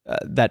that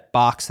that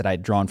box that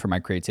I'd drawn for my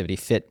creativity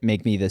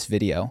make me this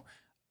video.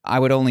 I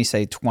would only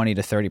say 20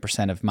 to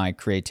 30% of my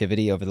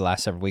creativity over the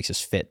last several weeks has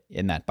fit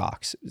in that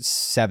box.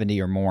 70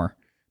 or more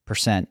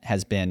 %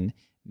 has been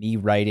me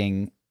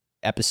writing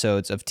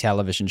episodes of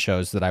television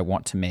shows that I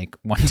want to make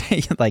one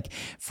day, like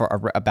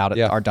about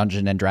our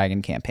Dungeon and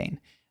Dragon campaign.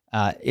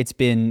 It's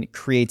been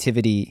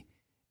creativity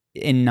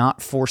in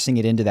not forcing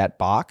it into that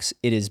box.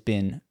 It has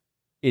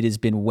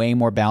been way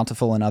more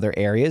bountiful in other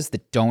areas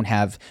that don't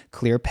have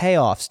clear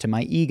payoffs to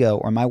my ego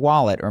or my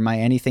wallet or my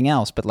anything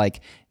else, but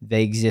like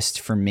they exist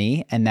for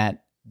me, and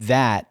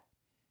that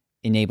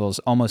enables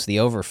almost the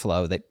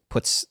overflow that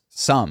puts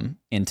some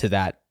into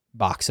that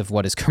box of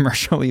what is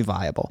commercially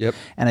viable. Yep.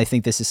 And I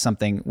think this is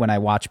something when I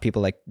watch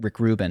people like Rick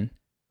Rubin,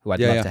 who I'd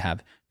love to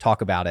have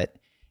talk about it,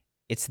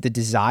 it's the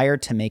desire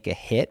to make a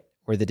hit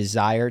or the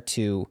desire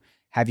to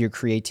have your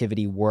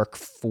creativity work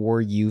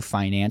for you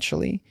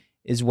financially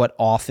is what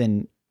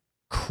often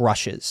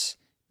crushes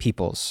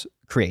people's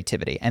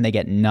creativity, and they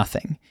get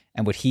nothing.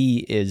 And what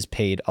he is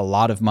paid a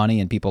lot of money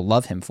and people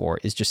love him for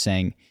is just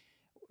saying,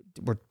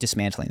 we're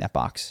dismantling that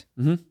box.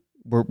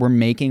 We're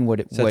making what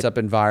it sets up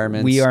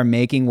environments. We are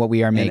making what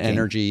we are making.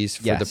 Energies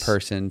for the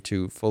person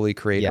to fully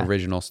create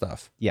original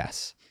stuff.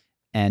 Yes.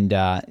 And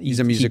he's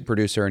a music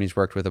producer, and he's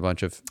worked with a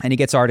bunch of... And he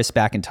gets artists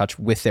back in touch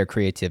with their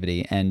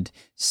creativity, and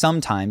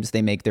sometimes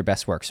they make their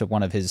best work. So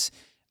one of his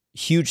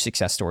huge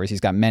success stories,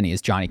 he's got many,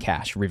 is Johnny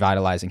Cash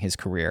revitalizing his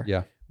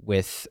career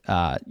with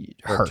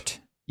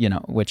Hurt,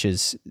 which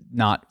is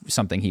not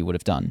something he would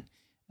have done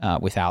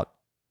without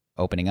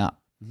opening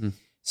up.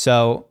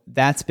 So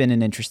that's been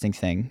an interesting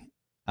thing.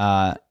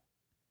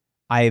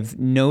 I've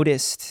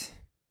noticed,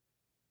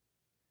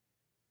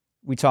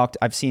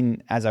 I've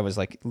seen, as I was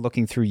like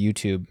looking through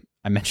YouTube,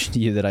 I mentioned to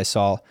you that I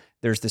saw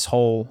there's this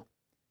whole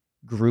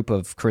group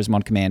of Charisma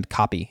on Command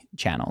copy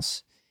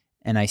channels.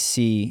 And I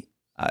see,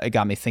 it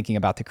got me thinking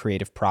about the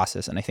creative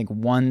process. And I think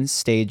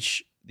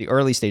the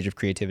early stage of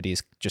creativity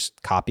is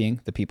just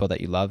copying the people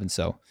that you love. And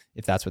so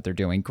if that's what they're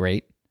doing,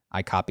 great.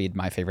 I copied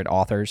my favorite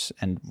authors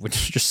and would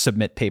just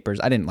submit papers.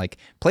 I didn't like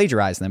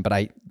plagiarize them, but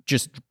I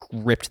just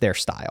ripped their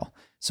style.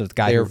 So the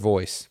guy,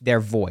 their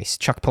voice,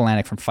 Chuck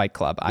Palahniuk from Fight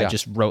Club. I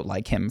just wrote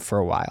like him for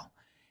a while.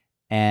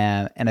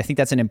 And I think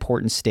that's an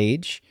important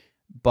stage.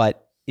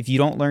 But if you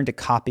don't learn to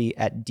copy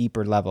at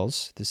deeper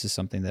levels, this is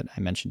something that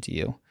I mentioned to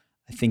you,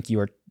 I think you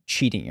are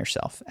cheating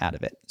yourself out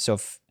of it. So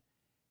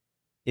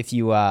if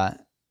you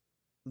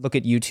look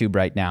at YouTube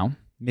right now,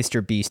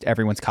 Mr. Beast,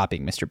 everyone's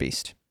copying Mr.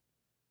 Beast.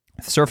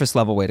 The surface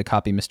level way to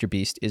copy Mr.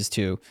 Beast is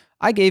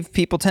I gave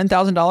people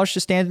 $10,000 to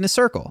stand in a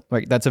circle.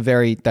 Like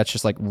that's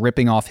just like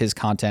ripping off his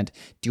content,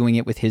 doing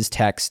it with his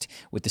text,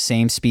 with the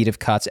same speed of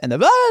cuts, and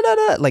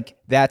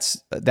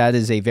that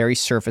is a very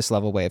surface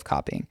level way of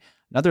copying.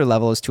 Another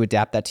level is to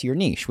adapt that to your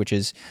niche, which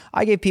is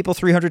I gave people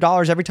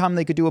 $300 every time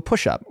they could do a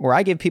push-up, or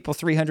I gave people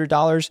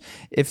 $300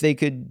 if they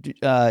could,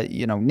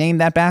 name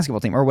that basketball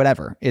team, or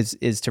whatever.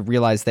 Is to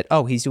realize that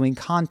he's doing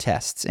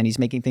contests and he's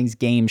making things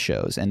game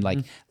shows,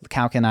 and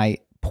how can I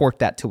port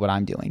that to what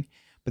I'm doing?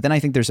 But then I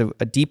think there's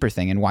a deeper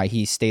thing in why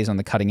he stays on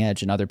the cutting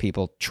edge and other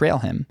people trail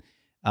him.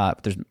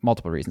 There's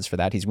multiple reasons for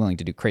that. He's willing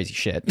to do crazy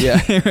shit. Yeah,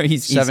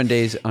 he's 7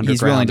 days underground.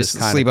 He's willing to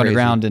sleep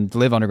underground and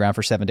live underground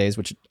for 7 days,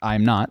 which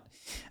I'm not.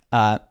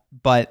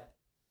 But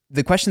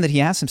the question that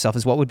he asks himself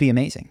is, what would be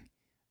amazing?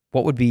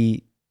 What would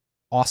be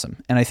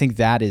awesome? And I think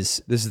this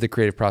is the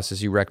creative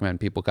process you recommend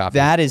people copy.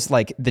 That is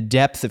like the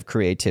depth of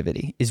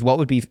creativity is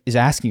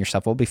asking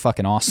yourself, what would be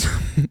fucking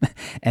awesome?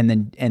 and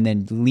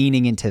then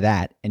leaning into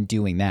that and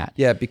doing that.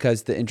 Yeah,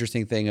 because the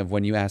interesting thing of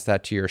when you ask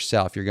that to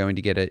yourself, you're going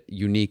to get a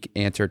unique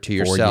answer to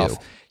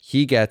yourself.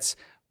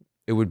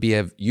 It would be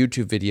a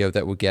YouTube video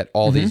that would get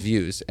all these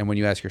views. And when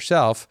you ask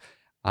yourself,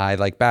 I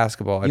like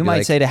basketball. You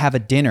might say to have a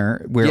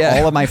dinner where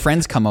all of my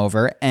friends come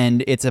over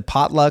and it's a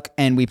potluck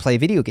and we play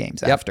video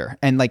games after.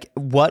 And like,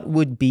 what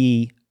would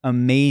be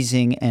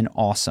amazing and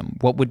awesome?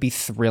 What would be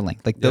thrilling?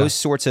 Like those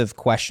sorts of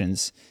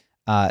questions.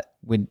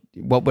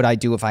 What would I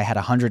do if I had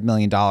 $100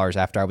 million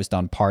after I was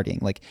done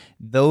partying? Like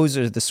those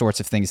are the sorts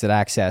of things that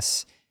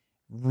access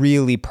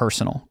really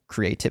personal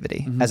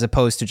creativity, as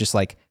opposed to just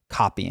like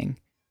copying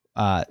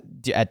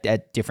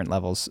at different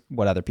levels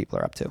what other people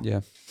are up to.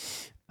 Yeah.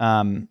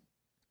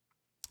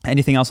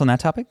 Anything else on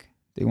that topic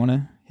that you want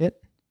to hit?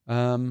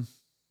 I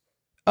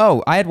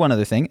had one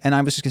other thing, and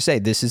I was just gonna say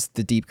this is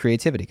the deep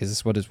creativity because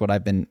this is what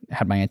I've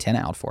had my antenna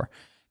out for.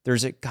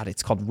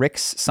 It's called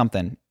Rick's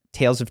something,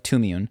 Tales of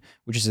Tumiun,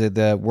 which is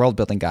the world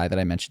building guy that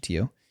I mentioned to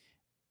you.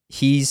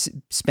 He's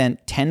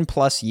spent 10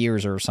 plus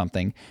years or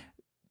something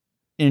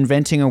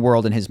inventing a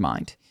world in his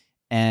mind,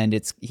 and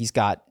he's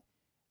got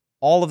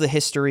all of the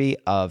history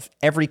of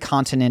every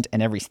continent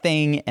and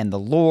everything, and the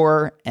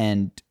lore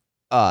and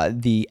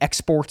the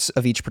exports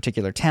of each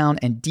particular town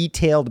and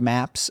detailed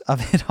maps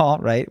of it all,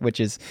 right?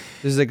 This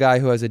is a guy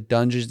who has a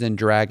Dungeons and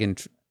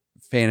Dragons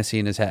fantasy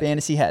in his head.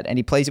 And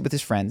he plays it with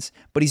his friends,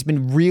 but he's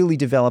been really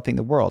developing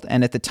the world.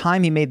 And at the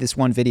time he made this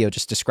one video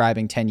just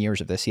describing 10 years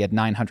of this, he had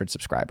 900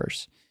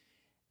 subscribers.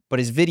 But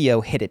his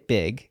video hit it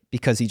big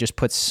because he just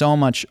put so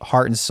much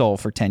heart and soul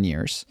for 10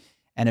 years.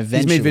 And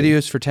eventually... He's made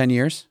videos for 10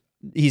 years?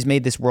 He's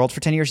made this world for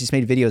 10 years. He's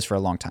made videos for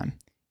a long time.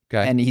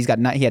 Okay. And he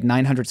had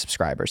 900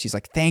 subscribers. He's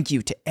like, thank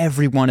you to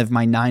every one of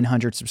my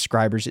 900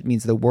 subscribers. It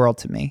means the world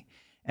to me.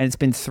 And it's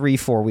been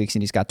 3-4 weeks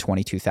and he's got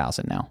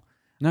 22,000 now.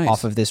 Nice.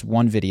 Off of this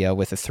one video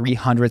with a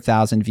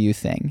 300,000 view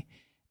thing.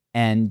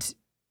 And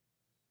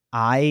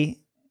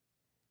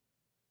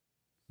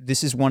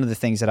this is one of the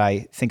things that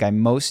I think I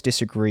most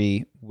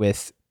disagree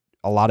with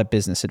a lot of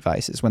business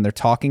advice is when they're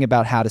talking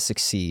about how to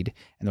succeed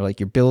and they're like,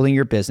 you're building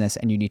your business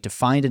and you need to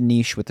find a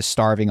niche with a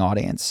starving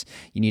audience.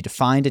 You need to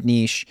find a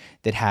niche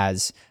that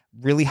has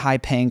really high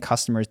paying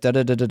customers, I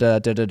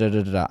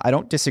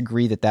don't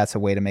disagree that that's a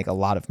way to make a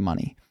lot of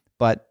money.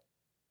 But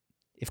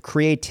if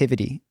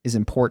creativity is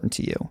important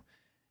to you,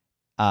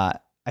 I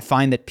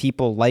find that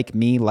people like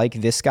me, like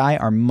this guy,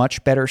 are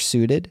much better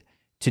suited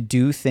to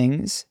do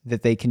things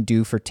that they can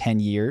do for 10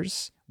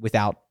 years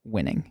without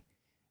winning,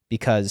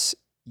 because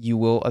you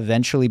will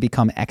eventually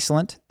become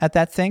excellent at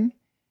that thing,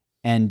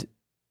 and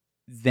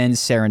then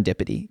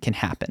serendipity can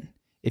happen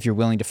if you're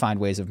willing to find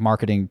ways of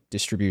marketing,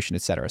 distribution,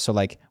 etc. So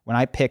like when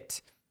I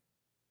picked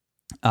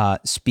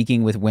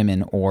speaking with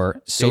women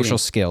or social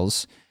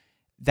skills,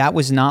 that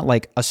was not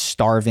like a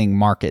starving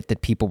market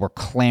that people were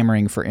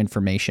clamoring for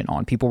information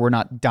on. People were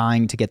not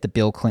dying to get the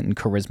Bill Clinton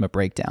charisma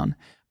breakdown,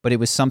 but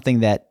it was something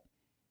that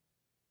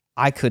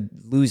I could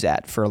lose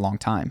at for a long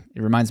time.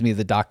 It reminds me of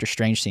the Doctor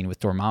Strange scene with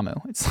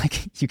Dormammu. It's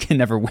like, you can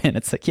never win.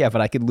 It's like, yeah, but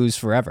I could lose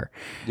forever.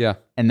 Yeah.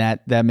 And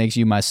that makes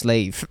you my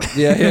slave.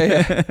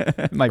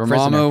 Yeah. My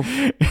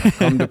Dormammu,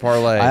 come to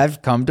parlay.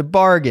 I've come to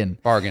bargain.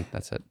 Bargain,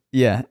 that's it.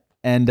 Yeah.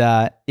 And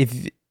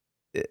if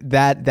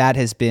that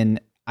has been,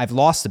 I've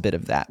lost a bit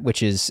of that,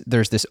 which is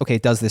there's this, okay,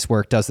 does this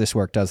work? Does this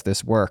work? Does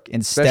this work?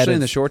 Especially in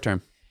the short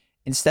term.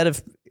 Instead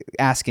of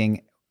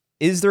asking,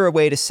 is there a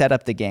way to set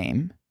up the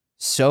game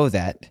so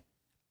that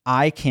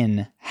I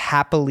can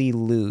happily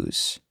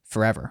lose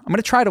forever? I'm going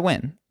to try to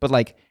win, But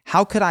like,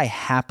 how could I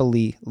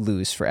happily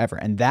lose forever?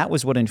 And that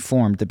was what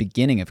informed the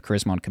beginning of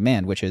Charisma on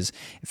Command, which is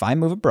if I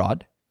move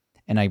abroad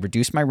and I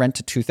reduce my rent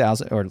to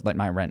 $2,000, or let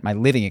my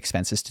living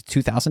expenses to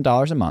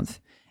 $2,000 a month,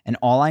 and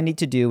all I need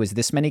to do is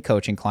this many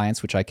coaching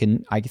clients, which I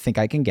think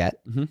I can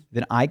get,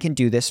 then I can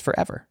do this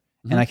forever.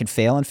 And I can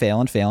fail and fail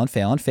and fail and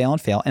fail and fail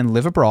and fail and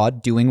live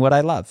abroad doing what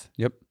I love.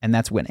 Yep. And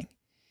that's winning.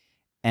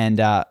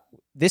 And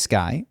this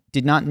guy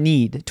did not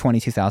need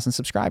 22,000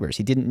 subscribers.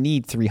 He didn't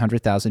need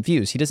 300,000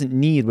 views. He doesn't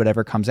need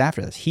whatever comes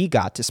after this. He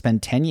got to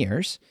spend 10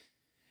 years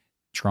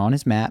drawing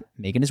his map,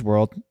 making his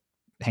world,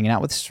 hanging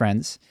out with his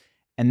friends.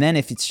 And then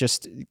if it's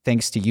just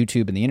thanks to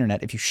YouTube and the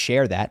internet, if you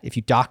share that, if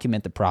you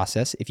document the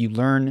process, if you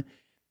learn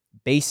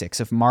basics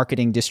of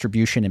marketing,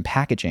 distribution, and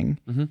packaging,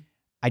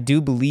 I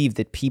do believe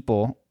that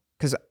people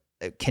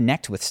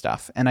connect with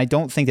stuff. And I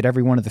don't think that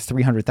every one of the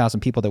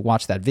 300,000 people that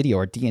watch that video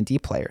are D&D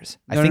players.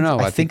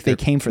 I think they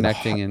came for the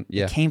heart.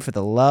 They came for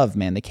the love,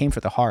 man. They came for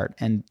the heart,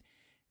 and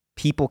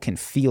people can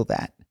feel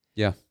that.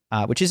 Yeah.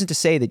 Which isn't to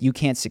say that you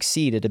can't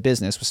succeed at a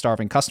business with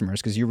starving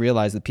customers, because you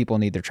realize that people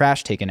need their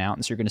trash taken out.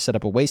 And so you're going to set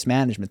up a waste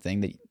management thing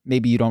that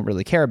maybe you don't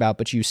really care about,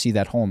 but you see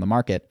that hole in the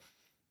market.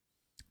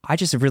 I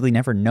just have really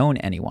never known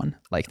anyone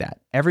like that.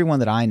 Everyone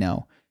that I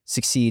know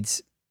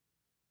succeeds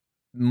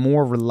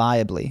more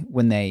reliably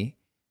when they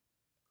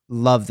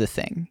love the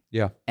thing.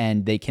 Yeah.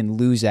 And they can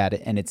lose at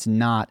it, and it's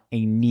not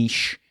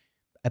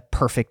a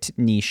perfect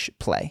niche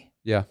play.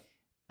 Yeah.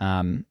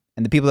 And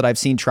the people that I've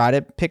seen try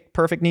to pick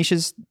perfect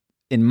niches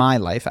in my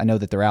life, I know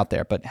that they're out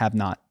there, but have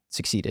not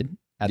succeeded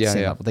at the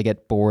same level. They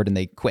get bored and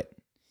they quit.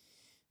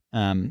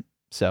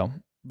 So a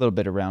little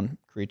bit around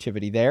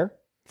creativity there.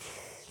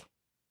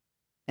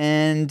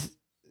 And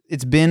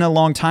it's been a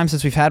long time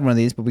since we've had one of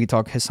these, but we can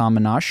talk Hasan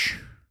Minhaj.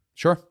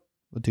 Sure.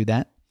 We'll do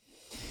that.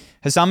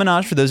 Hasan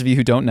Minhaj, for those of you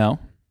who don't know,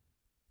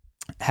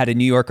 had a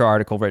New Yorker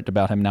article written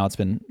about him. Now it's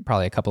been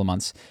probably a couple of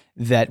months,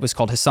 that was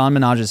called Hasan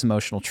Minhaj's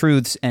Emotional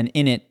Truths. And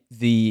in it,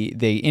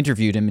 they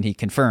interviewed him, and he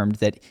confirmed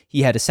that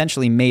he had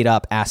essentially made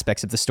up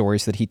aspects of the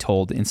stories that he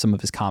told in some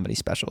of his comedy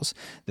specials.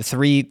 The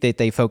three that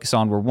they focus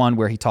on were one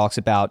where he talks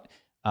about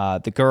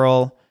the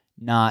girl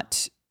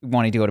not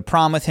wanting to go to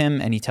prom with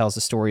him, and he tells the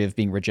story of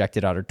being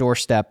rejected at her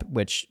doorstep,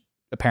 which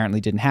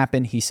apparently didn't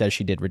happen. He says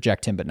she did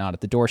reject him, but not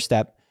at the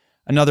doorstep.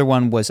 Another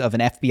one was of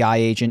an FBI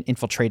agent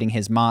infiltrating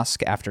his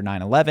mosque after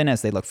 9/11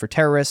 as they looked for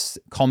terrorists,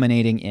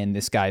 culminating in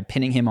this guy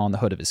pinning him on the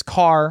hood of his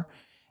car.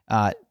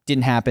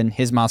 Didn't happen.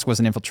 His mosque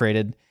wasn't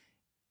infiltrated.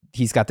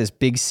 He's got this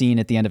big scene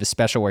at the end of his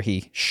special where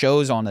he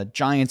shows on a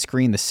giant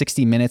screen the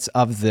 60 minutes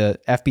of the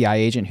FBI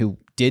agent who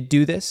did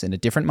do this in a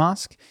different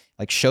mosque,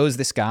 like shows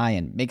this guy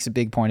and makes a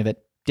big point of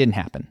it. Didn't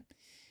happen.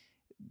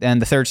 Then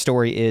the third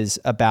story is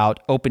about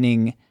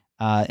opening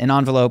an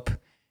envelope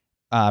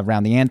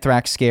around the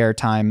anthrax scare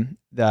time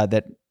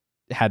that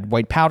had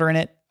white powder in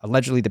it.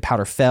 Allegedly, the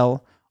powder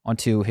fell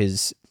onto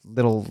his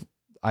little,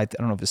 I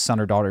don't know if his son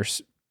or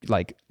daughter's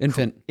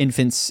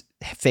infant's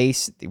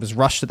face. He was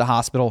rushed to the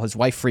hospital. His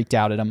wife freaked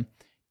out at him.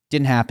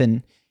 Didn't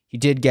happen. He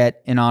did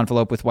get an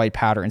envelope with white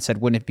powder and said,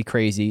 "Wouldn't it be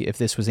crazy if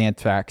this was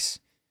anthrax?"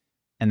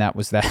 And that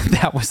was that.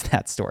 That was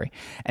that story.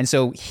 And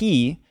so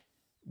he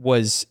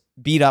was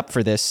beat up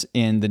for this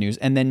in the news,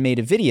 and then made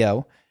a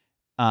video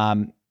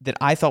that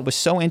I thought was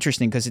so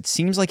interesting because it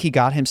seems like he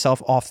got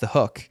himself off the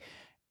hook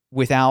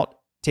without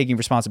taking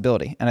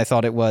responsibility. And I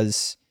thought it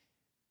was,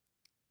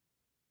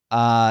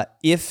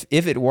 if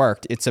it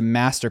worked, it's a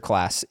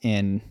masterclass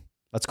in,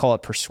 let's call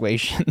it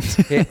persuasion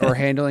or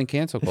handling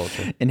cancel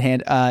culture.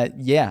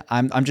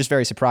 I'm just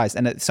very surprised.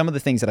 And some of the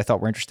things that I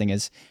thought were interesting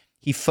is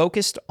he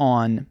focused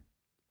on,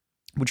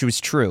 which was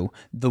true,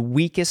 the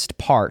weakest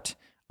part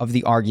of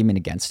the argument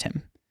against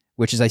him,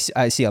 which is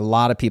I see a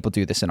lot of people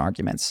do this in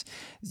arguments.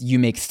 You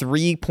make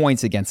 3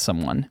 points against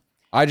someone.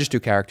 I just do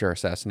character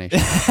assassination.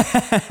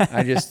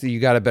 You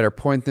got a better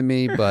point than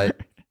me,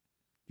 but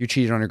you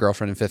cheated on your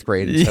girlfriend in 5th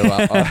grade.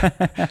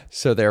 And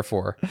so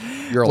therefore,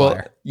 you're a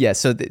liar. Yeah.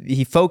 So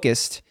he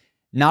focused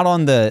not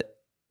on the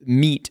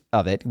meat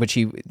of it, which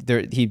he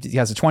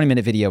has a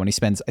 20-minute video, and he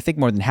spends, I think,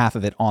 more than half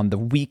of it on the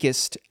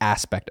weakest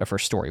aspect of her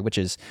story, which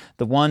is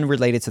the one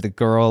related to the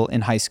girl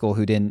in high school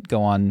who didn't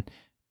go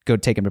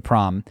take him to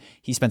prom.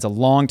 He spends a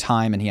long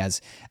time, and he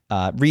has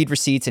read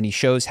receipts, and he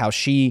shows how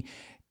she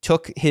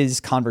took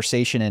his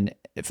conversation and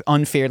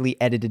unfairly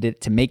edited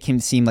it to make him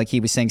seem like he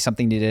was saying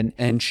something he didn't.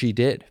 And she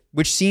did.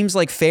 Which seems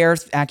like fair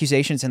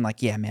accusations, and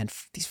like, yeah, man,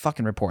 these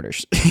fucking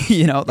reporters,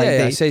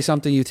 they say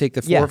something, you take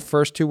the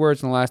first 2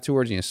 words and the last 2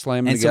 words and you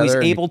slam them together. And so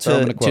he's able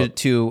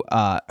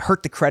to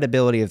hurt the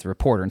credibility of the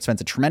reporter, and spends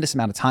a tremendous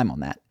amount of time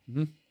on that.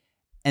 Mm-hmm.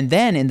 And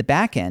then in the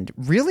back end,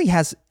 really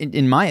has,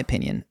 in my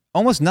opinion,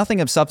 almost nothing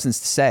of substance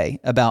to say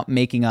about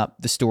making up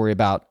the story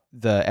about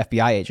the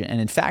FBI agent.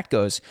 And in fact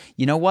goes,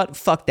 you know what?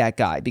 Fuck that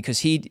guy.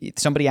 Because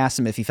somebody asked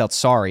him if he felt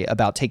sorry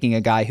about taking a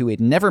guy who he'd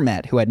never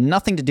met, who had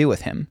nothing to do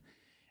with him,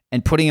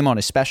 and putting him on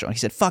his special. And he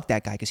said, fuck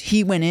that guy, because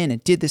he went in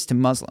and did this to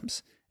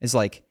Muslims. It's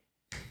like,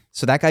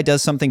 so that guy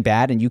does something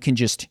bad and you can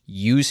just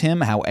use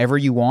him however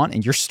you want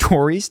in your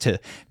stories to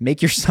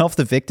make yourself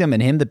the victim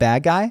and him the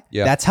bad guy?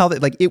 Yeah. That's how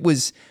it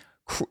was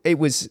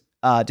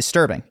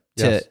disturbing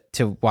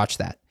to watch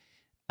that.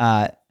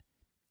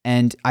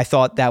 And I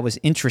thought that was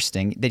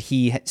interesting that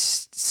he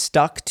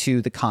stuck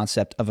to the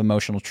concept of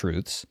emotional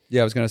truths.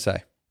 Yeah, I was going to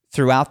say.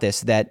 Throughout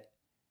this, that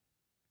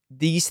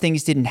these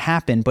things didn't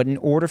happen, but in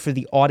order for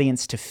the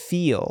audience to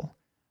feel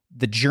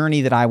the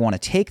journey that I want to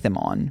take them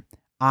on,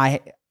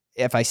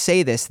 if I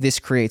say this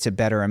creates a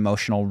better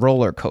emotional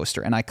roller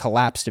coaster, and I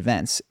collapsed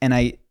events.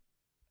 And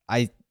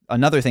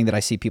another thing that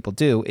I see people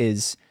do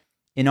is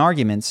in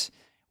arguments,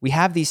 we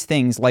have these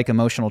things like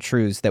emotional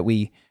truths that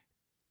we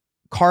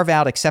carve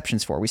out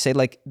exceptions for. We say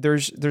like,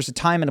 there's a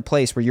time and a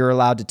place where you're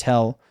allowed to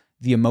tell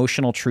the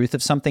emotional truth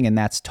of something, and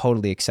that's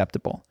totally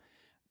acceptable.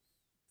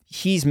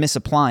 He's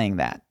misapplying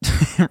that,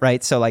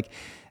 right? So like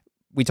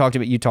you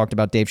talked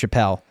about Dave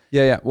Chappelle.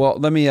 Yeah. Well,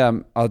 let me,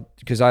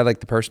 because I like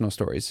the personal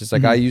stories. It's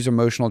like I use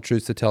emotional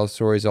truths to tell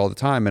stories all the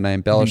time, and I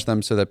embellish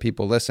them so that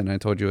people listen. I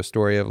told you a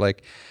story of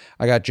like,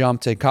 I got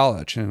jumped in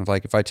college, and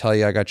like, if I tell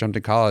you I got jumped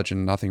in college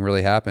and nothing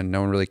really happened,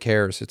 no one really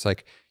cares. It's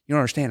like, you don't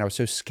understand. I was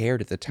so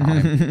scared at the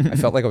time. I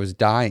felt like I was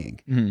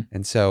dying.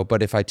 And so,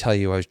 but if I tell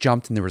you I was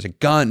jumped and there was a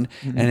gun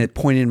and it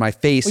pointed in my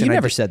face. Well, you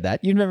never said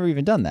that. You've never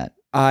even done that.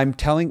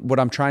 What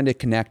I'm trying to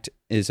connect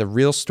is a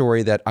real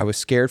story that I was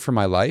scared for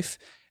my life.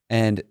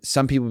 And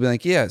some people be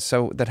like, yeah,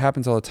 so that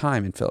happens all the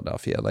time in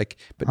Philadelphia. Like,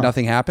 but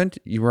nothing happened.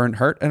 You weren't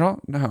hurt at all?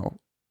 No.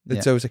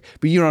 So it was like,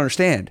 but you don't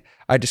understand.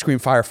 I had to scream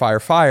fire,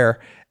 fire, fire.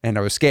 And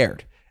I was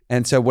scared.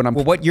 And so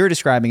what you're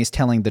describing is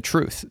telling the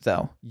truth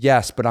though.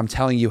 Yes, but I'm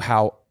telling you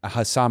how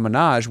Hasan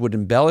Minhaj would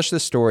embellish the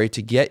story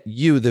to get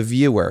you, the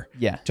viewer,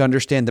 to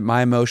understand that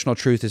my emotional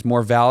truth is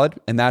more valid.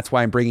 And that's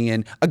why I'm bringing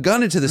in a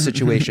gun into the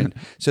situation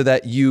so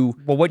that you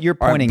what you're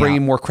pointing are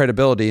bringing more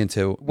credibility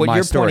into what my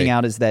you're story. Pointing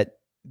out is that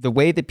the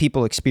way that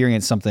people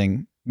experience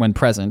something when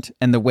present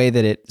and the way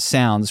that it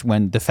sounds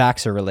when the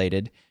facts are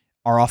related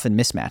are often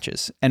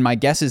mismatches. And my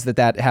guess is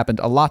that happened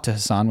a lot to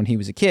Hasan when he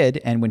was a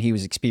kid and when he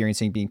was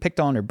experiencing being picked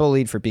on or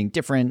bullied for being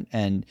different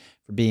and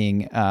for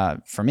being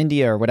from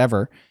India or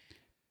whatever,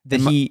 that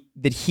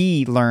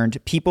he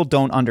learned people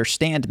don't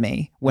understand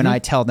me when I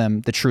tell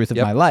them the truth of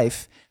my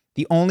life.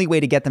 The only way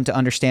to get them to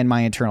understand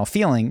my internal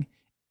feeling,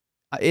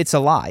 it's a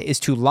lie, is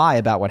to lie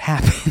about what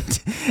happened.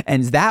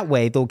 And that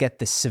way they'll get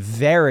the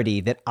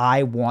severity that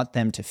I want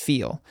them to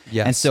feel.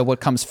 Yes. And so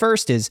what comes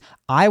first is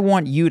I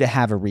want you to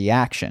have a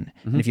reaction.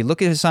 And if you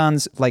look at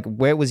Hasan's, like,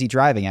 where was he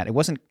driving at? It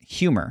wasn't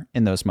humor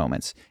in those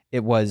moments.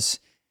 It was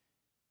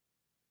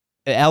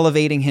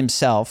elevating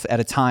himself at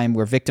a time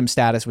where victim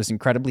status was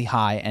incredibly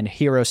high and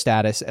hero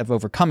status of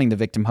overcoming the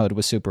victimhood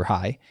was super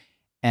high.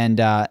 And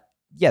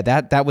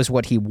that was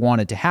what he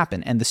wanted to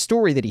happen. And the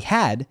story that he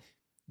had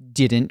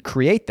didn't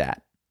create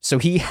that. So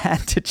he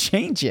had to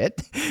change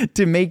it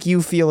to make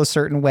you feel a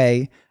certain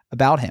way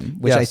about him,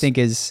 which I think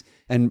is...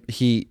 And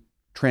he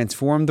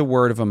transformed the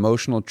word of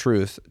emotional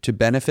truth to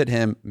benefit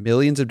him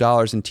millions of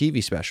dollars in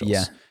TV specials.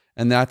 Yeah.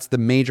 And that's the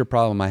major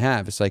problem I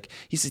have. It's like,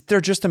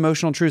 they're just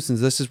emotional truths and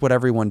this is what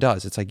everyone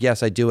does. It's like,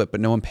 yes, I do it, but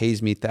no one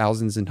pays me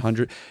thousands and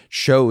hundreds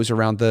shows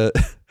around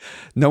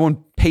no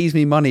one pays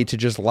me money to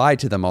just lie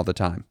to them all the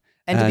time.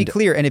 And to be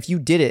clear, and if you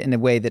did it in a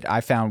way that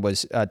I found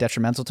was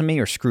detrimental to me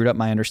or screwed up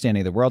my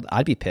understanding of the world,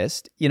 I'd be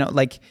pissed. You know,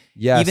 like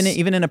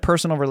even in a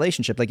personal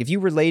relationship, like if you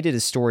related a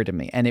story to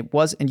me and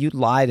you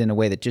lied in a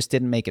way that just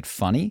didn't make it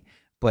funny,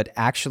 but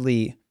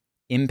actually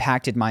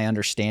impacted my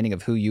understanding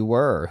of who you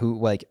were or who,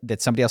 like,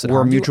 that somebody else had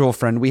or a mutual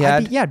friend we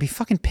had. I'd be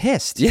fucking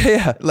pissed.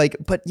 Yeah.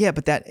 But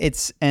that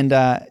it's, and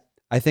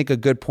I think a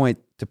good point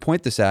to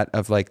point this at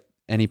of like,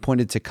 and he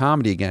pointed to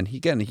comedy again. He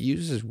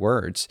uses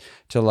words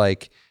to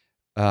like,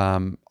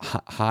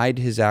 hide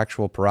his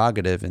actual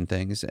prerogative and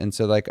things. And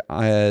so like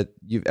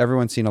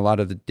everyone's seen a lot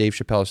of the Dave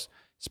Chappelle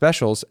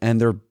specials and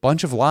there are a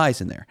bunch of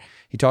lies in there.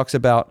 He talks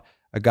about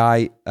a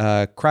guy,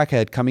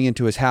 crackhead, coming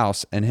into his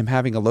house and him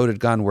having a loaded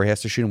gun where he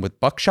has to shoot him with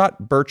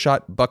buckshot,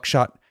 birdshot,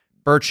 birdshot,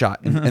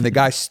 and the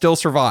guy still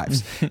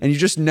survives. And you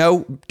just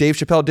know Dave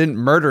Chappelle didn't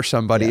murder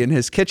somebody in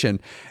his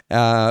kitchen.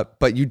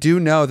 But you do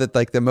know that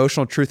like the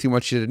emotional truth he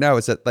wants you to know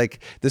is that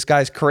like this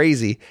guy's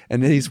crazy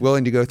and he's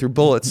willing to go through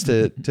bullets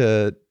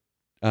to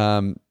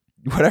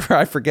whatever,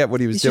 I forget what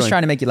he was doing. He's just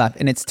trying to make you laugh.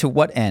 And it's to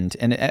what end?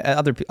 And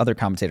other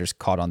commentators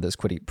caught on this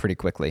pretty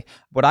quickly.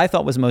 What I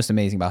thought was most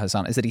amazing about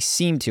Hasan is that he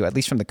seemed to, at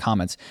least from the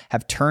comments,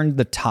 have turned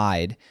the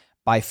tide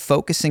by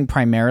focusing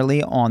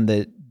primarily on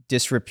the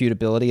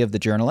disreputability of the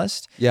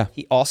journalist. Yeah.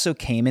 He also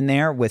came in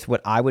there with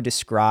what I would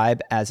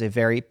describe as a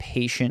very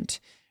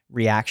patient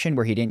reaction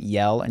where he didn't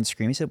yell and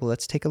scream. He said, well,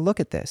 let's take a look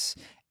at this.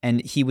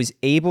 And he was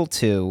able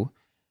to,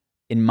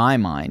 in my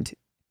mind,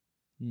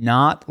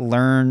 not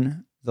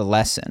learn the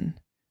lesson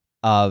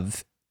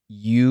of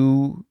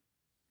you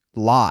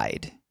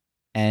lied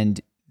and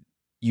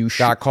you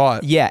got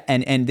caught. Yeah.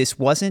 And this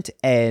wasn't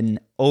an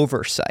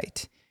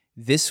oversight.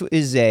 This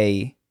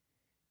is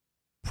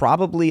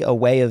probably a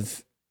way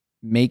of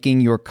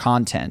making your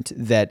content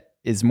that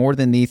is more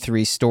than the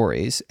three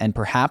stories and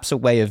perhaps a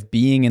way of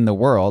being in the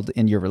world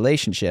in your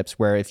relationships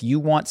where if you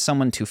want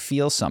someone to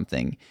feel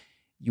something,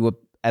 you,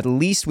 at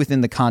least within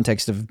the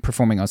context of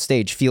performing on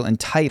stage, feel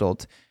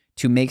entitled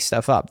to make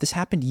stuff up. This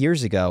happened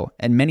years ago,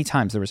 and many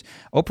times there was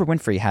Oprah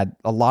Winfrey had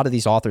a lot of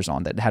these authors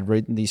on that had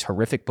written these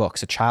horrific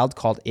books. A Child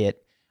Called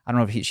It. I don't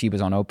know if she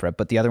was on Oprah,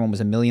 but the other one was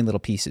A Million Little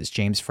Pieces,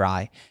 James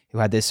Fry, who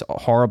had this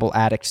horrible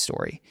addict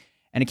story.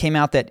 And it came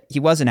out that he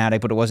was an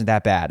addict, but it wasn't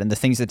that bad. And the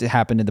things that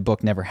happened in the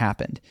book never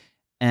happened.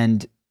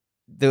 And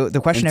the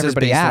question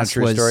everybody asked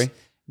was, story?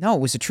 No,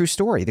 it was a true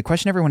story. The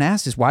question everyone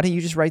asked is, why didn't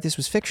you just write this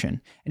was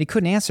fiction? And he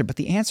couldn't answer, but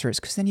the answer is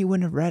because then you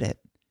wouldn't have read it.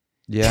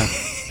 Yeah.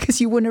 Because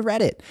you wouldn't have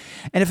read it.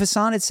 And if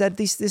Hasan had said,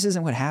 this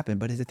isn't what happened,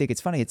 but I think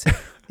it's funny,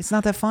 it's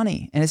not that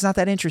funny, and it's not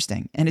that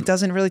interesting, and it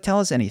doesn't really tell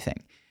us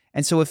anything.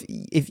 And so if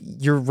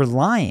you're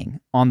relying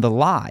on the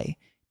lie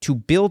to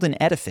build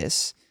an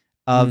edifice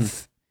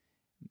of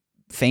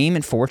fame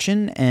and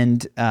fortune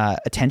and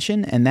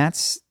attention, and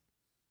that's,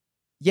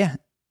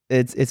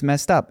 it's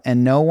messed up.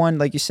 And no one,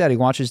 like you said, he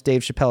watches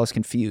Dave Chappelle is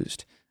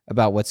confused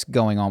about what's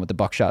going on with the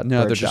buckshot.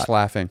 No, they're just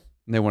laughing.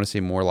 They want to see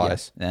more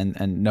lies. Yeah.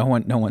 And no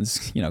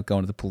one's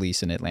going to the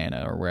police in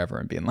Atlanta or wherever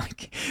and being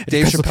like,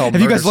 Dave Chappelle, have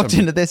you guys looked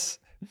into this?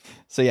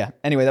 So yeah,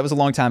 anyway, that was a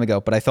long time ago,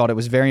 but I thought it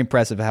was very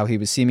impressive how he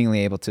was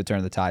seemingly able to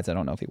turn the tides. I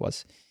don't know if he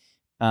was.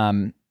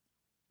 And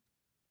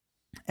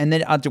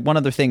then one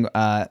other thing,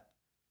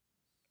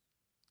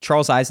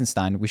 Charles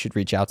Eisenstein, we should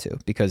reach out to,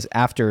 because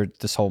after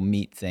this whole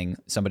meat thing,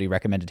 somebody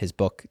recommended his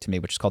book to me,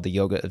 which is called The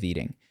Yoga of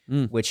Eating,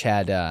 which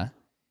had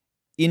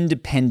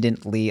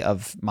independently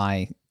of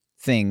my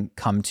thing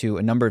come to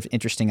a number of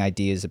interesting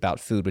ideas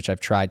about food, which I've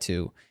tried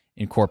to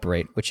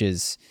incorporate, which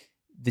is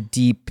the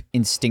deep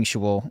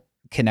instinctual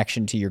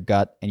connection to your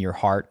gut and your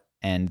heart,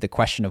 and the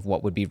question of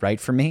what would be right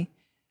for me,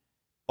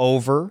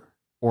 over,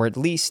 or at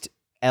least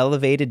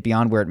elevated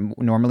beyond where it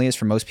normally is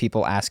for most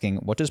people, asking,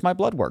 what does my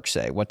blood work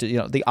say? What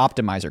do the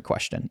optimizer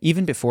question.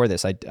 Even before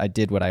this, I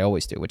did what I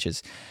always do, which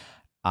is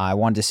I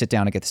wanted to sit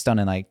down and get this done,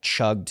 and I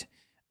chugged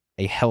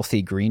a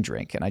healthy green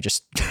drink, and I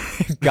just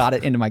got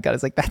it into my gut.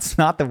 It's like, that's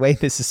not the way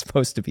this is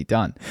supposed to be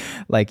done.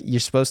 Like,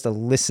 you're supposed to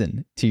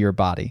listen to your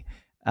body.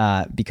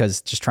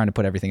 Because just trying to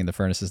put everything in the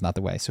furnace is not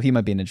the way. So he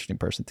might be an interesting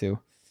person to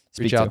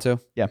reach out to.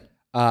 Yeah.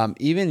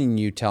 Even in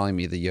you telling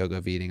me the yoga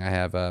of eating, I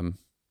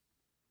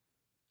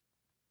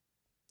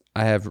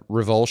have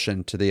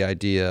revulsion to the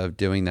idea of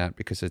doing that,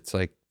 because it's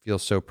like,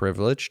 feels so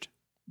privileged.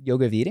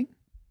 Yoga of eating?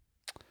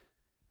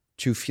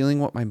 To feeling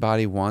what my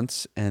body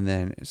wants, and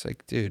then it's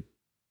like, dude.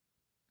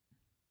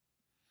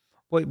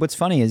 What's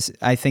funny is,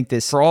 I think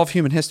this, for all of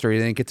human history,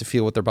 they didn't get to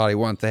feel what their body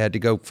wants. They had to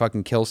go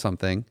fucking kill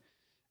something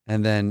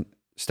and then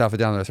stuff it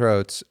down their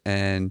throats.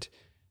 And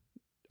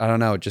I don't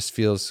know, it just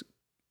feels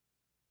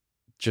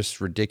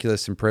just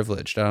ridiculous and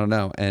privileged. I don't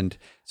know. And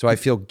so I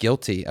feel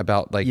guilty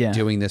about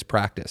doing this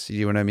practice.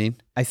 You know what I mean?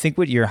 I think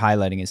what you're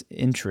highlighting is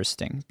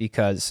interesting,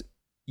 because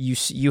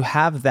you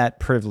have that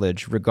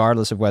privilege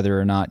regardless of whether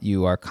or not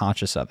you are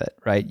conscious of it,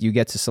 right? You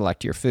get to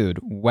select your food,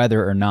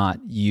 whether or not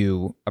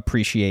you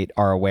appreciate,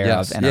 are aware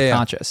of, and are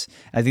conscious.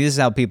 I think this is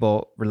how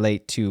people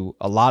relate to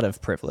a lot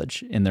of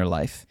privilege in their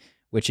life,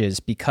 which is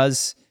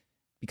because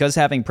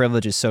having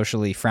privilege is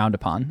socially frowned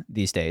upon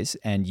these days,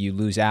 and you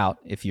lose out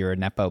if you're a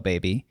Nepo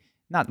baby.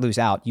 Not lose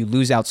out, you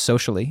lose out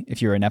socially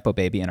if you're a Nepo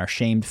baby and are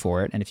shamed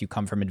for it. And if you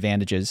come from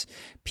advantages,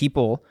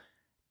 people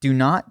do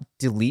not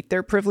delete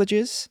their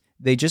privileges.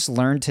 They just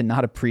learn to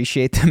not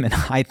appreciate them and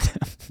hide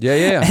them.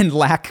 Yeah. And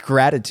lack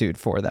gratitude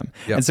for them.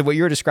 Yep. And so what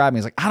you're describing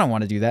is like, I don't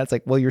want to do that. It's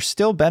like, well, you're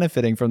still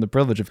benefiting from the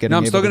privilege of getting. No,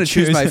 I'm still going to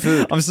choose my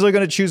food. I'm still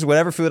going to choose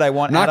whatever food I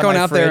want. Not going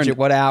out there at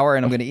what hour,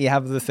 and I'm going to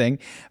have the thing.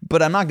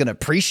 But I'm not going to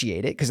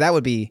appreciate it, because that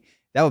would be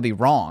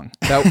wrong.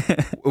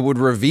 That would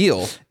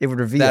reveal. It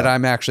would reveal that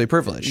I'm actually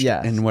privileged.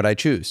 In what I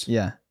choose.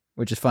 Yeah,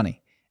 which is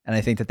funny, and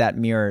I think that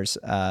mirrors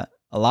a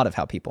lot of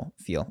how people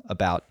feel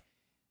about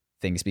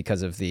things,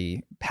 because of the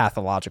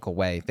pathological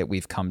way that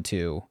we've come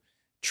to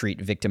treat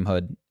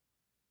victimhood,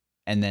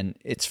 and then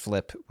its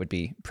flip would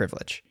be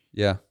privilege.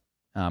 Yeah.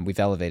 We've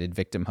elevated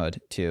victimhood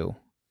to,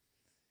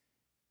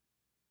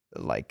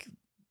 like,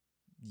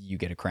 you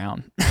get a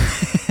crown.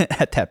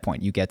 At that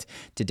point, you get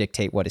to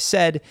dictate what is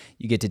said.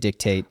 You get to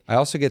dictate.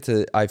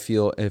 I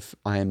feel if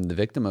I am the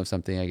victim of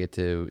something, I get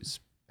to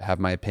have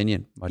my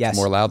opinion much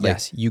more loudly.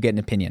 Yes, you get an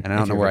opinion. And I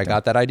don't know where I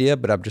got that idea,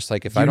 but I'm just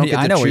like, I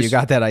know where you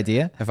got that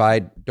idea. If I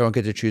don't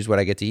get to choose what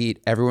I get to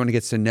eat, everyone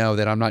gets to know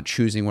that I'm not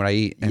choosing what I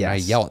eat, and I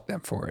yell at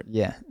them for it.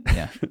 Yeah.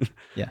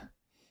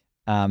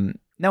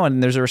 No,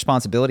 and there's a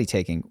responsibility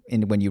taking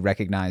in when you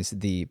recognize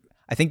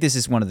I think this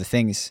is one of the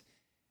things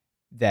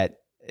that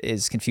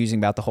is confusing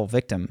about the whole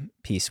victim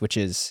piece, which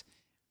is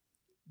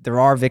there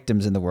are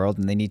victims in the world,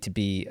 and they need to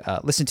be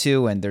listened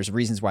to, and there's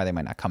reasons why they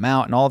might not come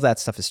out, and all of that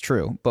stuff is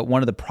true. But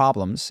one of the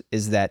problems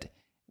is that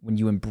when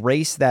you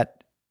embrace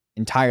that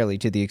entirely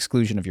to the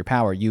exclusion of your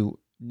power, you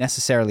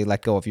necessarily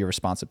let go of your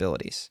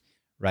responsibilities,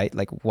 right?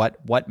 Like,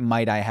 what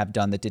might I have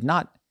done that did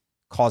not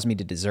cause me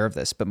to deserve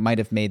this, but might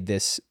have made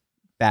this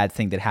bad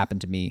thing that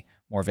happened to me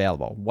more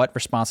available? What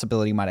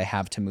responsibility might I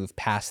have to move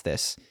past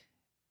this?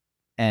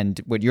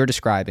 And what you're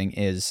describing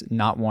is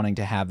not wanting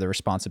to have the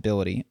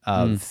responsibility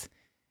of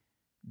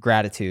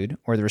gratitude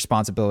or the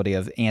responsibility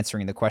of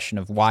answering the question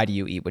of why do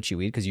you eat what you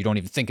eat, because you don't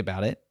even think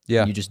about it.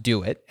 Yeah. You just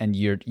do it, and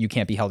you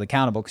can't be held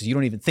accountable because you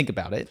don't even think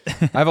about it.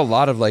 I have a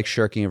lot of like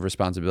shirking of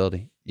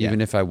responsibility.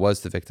 Even if I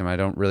was the victim, I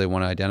don't really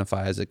want to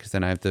identify as it because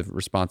then I have the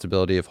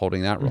responsibility of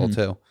holding that role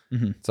too.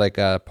 It's like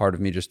part of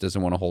me just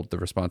doesn't want to hold the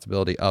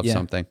responsibility of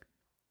something.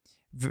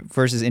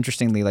 Versus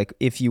interestingly, like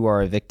if you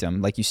are a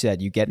victim, like you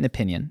said, you get an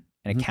opinion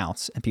and it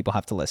counts and people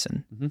have to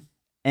listen.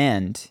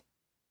 And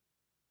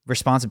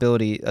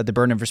responsibility, the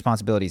burden of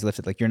responsibility is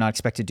lifted. Like you're not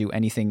expected to do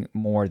anything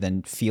more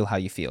than feel how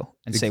you feel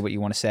and say what you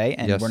want to say.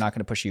 And we're not going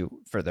to push you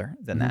further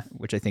than that,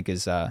 which I think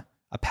is a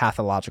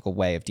pathological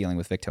way of dealing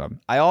with victimhood.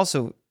 I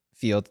also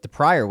feel that the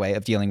prior way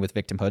of dealing with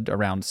victimhood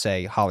around,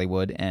 say,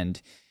 Hollywood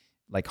and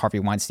like Harvey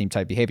Weinstein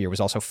type behavior was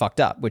also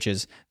fucked up, which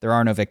is there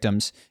are no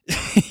victims,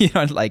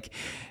 like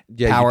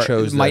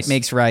power, might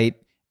makes right.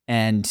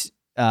 And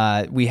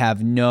we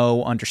have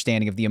no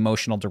understanding of the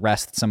emotional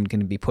duress that someone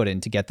can be put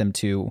in to get them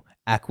to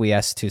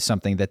acquiesce to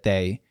something that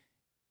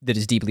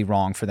is deeply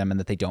wrong for them and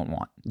that they don't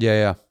want.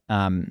 Yeah.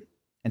 And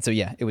so,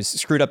 it was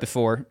screwed up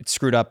before. It's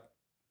screwed up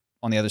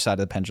on the other side of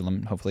the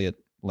pendulum. Hopefully it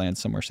lands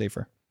somewhere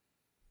safer.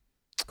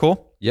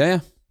 Cool. Yeah.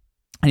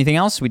 Anything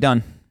else? We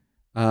done?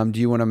 Do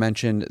you want to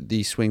mention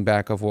the swing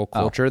back of woke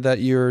culture that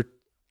you're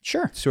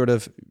sort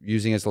of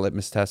using as a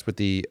litmus test with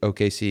the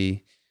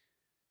OKC?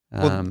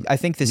 Well, I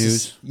think this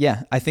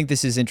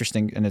is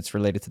interesting, and it's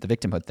related to the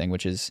victimhood thing,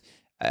 which is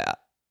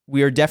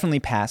we are definitely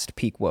past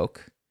peak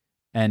woke.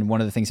 And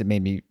one of the things that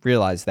made me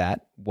realize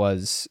that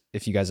was,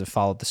 if you guys have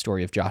followed the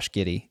story of Josh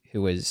Giddey,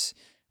 who is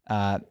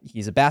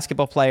he's a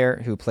basketball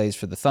player who plays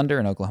for the Thunder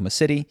in Oklahoma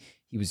City.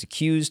 He was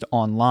accused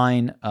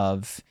online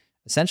of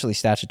essentially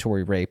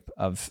statutory rape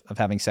of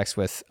having sex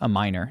with a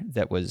minor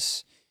that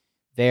was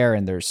there,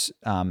 and there's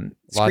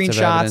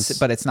screenshots,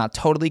 but it's not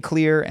totally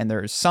clear, and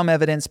there's some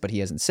evidence, but he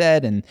hasn't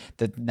said, and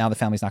now the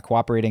family's not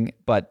cooperating.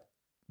 But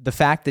the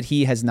fact that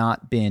he has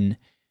not been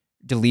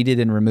deleted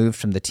and removed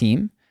from the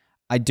team,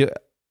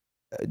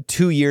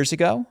 2 years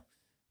ago,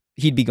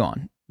 he'd be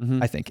gone,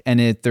 I think.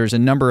 And there's a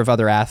number of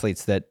other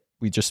athletes that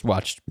we just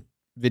watched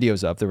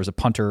videos of. There was a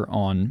punter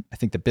on, I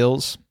think, the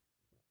Bills,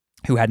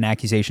 who had an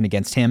accusation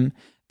against him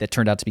that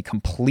turned out to be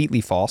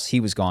completely false. He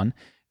was gone.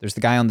 There's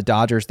the guy on the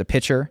Dodgers, the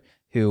pitcher,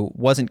 who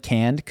wasn't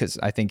canned because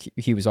I think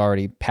he was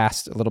already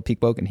past a little peak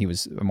woke and he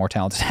was a more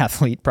talented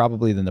athlete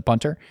probably than the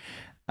punter.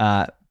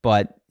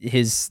 But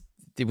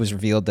it was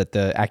revealed that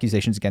the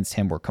accusations against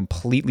him were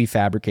completely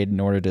fabricated in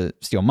order to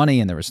steal money,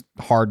 and there was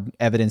hard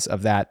evidence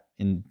of that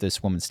in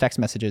this woman's text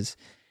messages.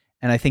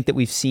 And I think that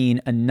we've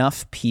seen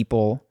enough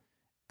people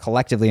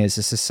collectively as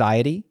a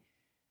society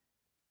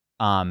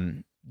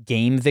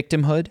game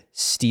victimhood,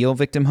 steal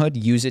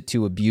victimhood, use it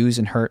to abuse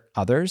and hurt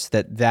others,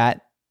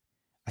 that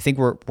I think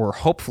we're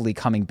hopefully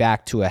coming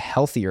back to a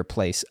healthier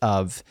place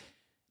of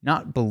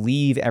not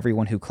believe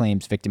everyone who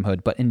claims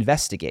victimhood, but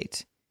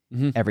investigate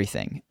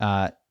everything.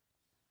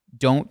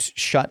 Don't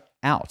shut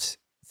out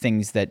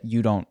things that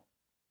you don't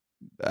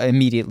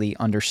immediately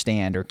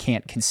understand or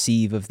can't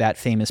conceive of that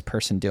famous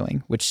person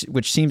doing, which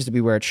seems to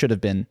be where it should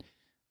have been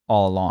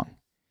all along.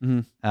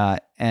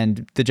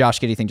 And the Josh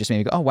Giddey thing just made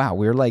me go, oh wow,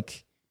 we're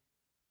like,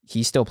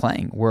 he's still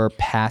playing. We're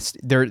past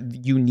there.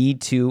 You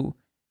need to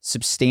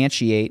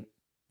substantiate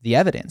the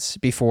evidence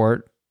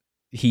before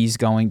he's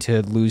going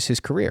to lose his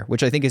career,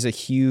 which I think is a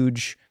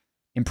huge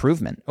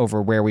improvement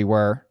over where we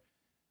were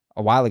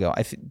a while ago.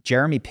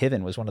 Jeremy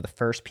Piven was one of the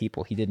first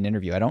people he did an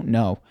interview. I don't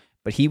know,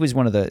 but he was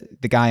one of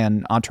the guy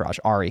on Entourage,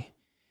 Ari.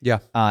 Yeah.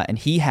 And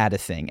he had a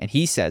thing, and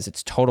he says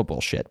it's total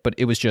bullshit, but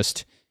it was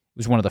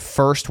one of the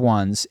first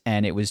ones,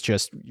 and it was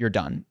just, you're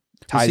done.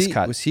 Ties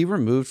cut. Was he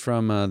removed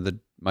from the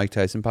Mike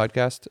Tyson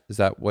podcast? Is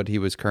that what he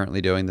was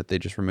currently doing that they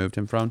just removed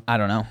him from? I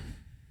don't know.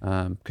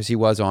 Because he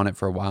was on it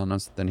for a while,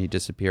 and then he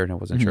disappeared, and I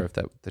wasn't sure if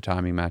the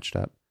timing matched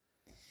up.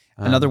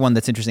 Another one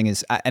that's interesting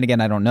is, and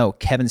again, I don't know,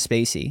 Kevin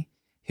Spacey,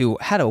 who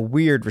had a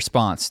weird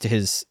response to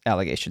his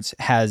allegations,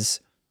 has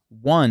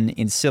won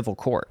in civil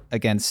court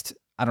against,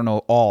 I don't know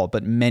all,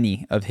 but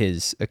many of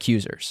his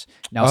accusers.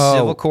 Now,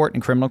 civil court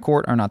and criminal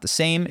court are not the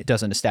same. It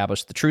doesn't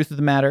establish the truth of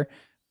the matter,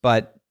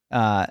 but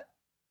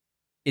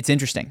it's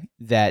interesting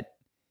that,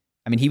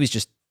 I mean, he was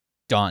just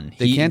done.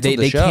 They canceled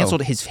the show. They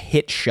canceled his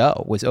hit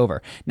show, was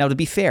over. Now, to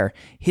be fair,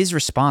 his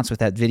response with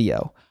that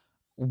video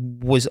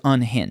was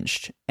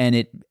unhinged, and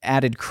it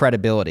added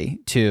credibility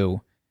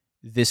to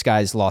this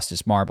guy's lost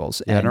his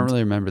marbles. Yeah, I don't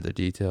really remember the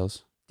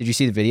details. Did you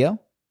see the video?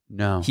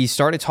 No. He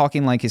started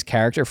talking like his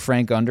character,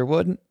 Frank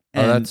Underwood,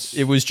 and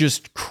it was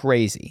just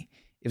crazy.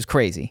 It was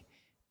crazy.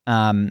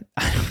 I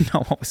don't know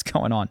what was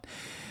going on.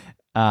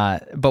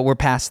 But we're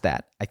past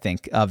that, I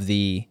think,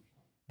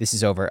 this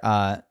is over.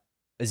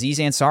 Aziz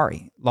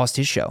Ansari lost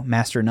his show,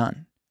 Master of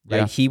None. Right?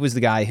 Yeah. He was the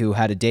guy who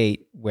had a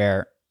date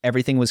where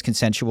everything was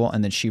consensual,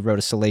 and then she wrote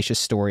a salacious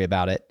story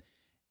about it.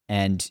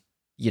 And,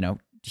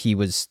 he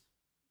was...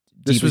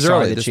 This was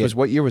early.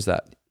 What year was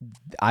that?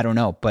 I don't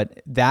know,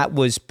 but that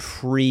was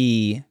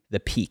pre the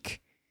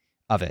peak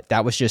of it.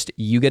 That was just,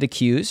 you get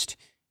accused,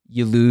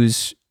 you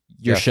lose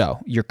your show,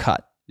 you're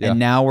cut. Yeah. And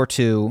now we're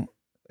to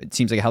it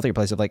seems like a healthier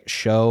place of like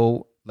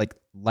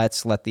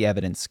let's let the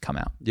evidence come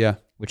out. Yeah.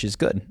 Which is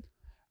good.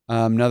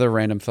 Another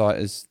random thought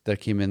that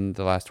came in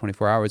the last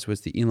 24 hours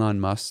was the Elon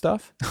Musk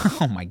stuff.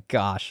 Oh my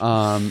gosh.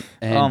 And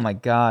oh my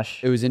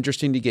gosh. It was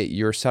interesting to get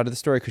your side of the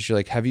story because you're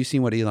like, have you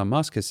seen what Elon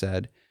Musk has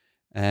said?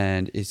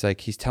 And it's like,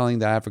 he's telling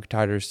the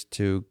advertisers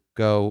to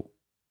go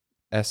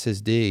S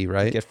his D,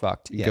 right? Get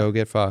fucked. Yeah. Go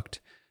get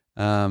fucked.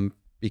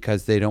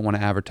 Because they don't want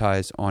to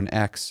advertise on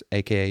X,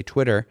 AKA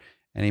Twitter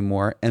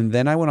anymore. And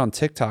then I went on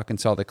TikTok and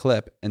saw the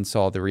clip and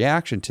saw the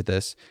reaction to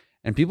this.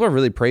 And people are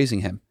really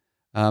praising him.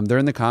 They're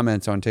in the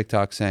comments on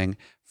TikTok saying,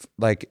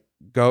 like,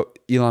 go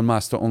Elon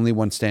Musk, the only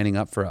one standing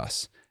up for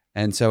us.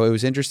 And so it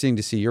was interesting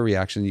to see your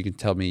reaction. You can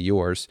tell me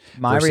yours.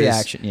 My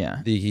reaction,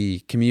 yeah. The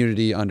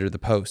community under the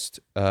post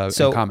and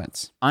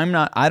comments.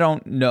 I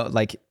don't know,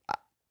 like,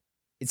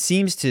 it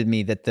seems to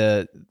me that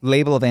the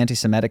label of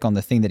anti-Semitic on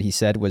the thing that he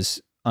said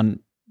was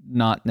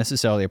not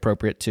necessarily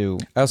appropriate to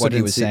what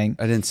he was saying.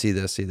 I didn't see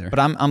this either. But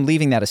I'm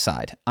leaving that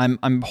aside.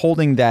 I'm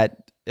holding that,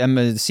 I'm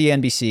a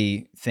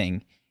CNBC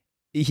thing.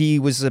 He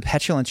was a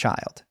petulant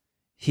child.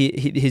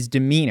 His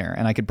demeanor,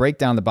 and I could break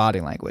down the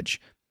body language,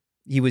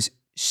 he was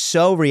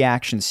so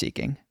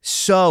reaction-seeking,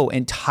 so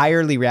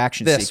entirely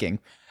reaction-seeking,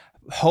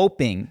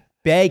 hoping,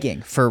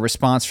 begging for a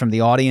response from the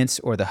audience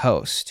or the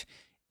host.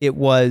 It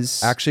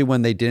was... Actually,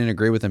 when they didn't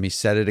agree with him, he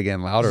said it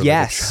again louder.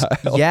 Yes, like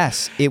a child.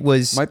 Yes. It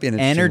was Might be an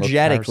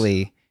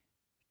energetically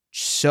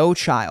so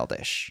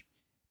childish.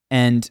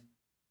 And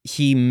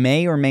he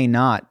may or may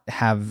not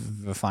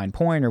have a fine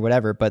point or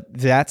whatever, but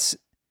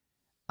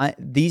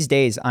these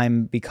days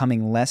I'm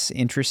becoming less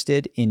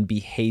interested in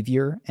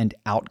behavior and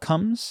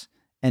outcomes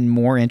and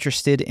more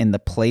interested in the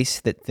place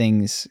that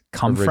things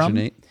come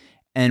from.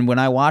 And when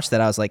I watched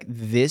that, I was like,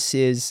 this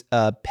is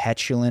a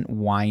petulant,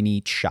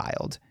 whiny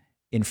child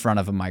in front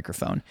of a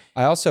microphone.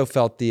 I also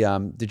felt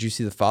did you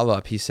see the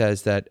follow-up? He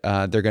says that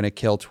they're going to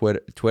kill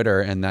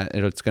Twitter and that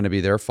it's going to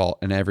be their fault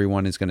and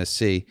everyone is going to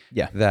see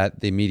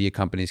that the media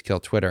companies kill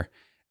Twitter.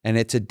 And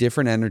it's a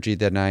different energy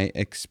than I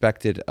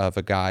expected of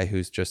a guy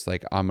who's just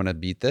like, I'm going to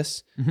beat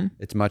this. Mm-hmm.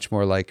 It's much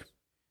more like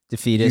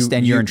defeatist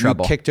and you're in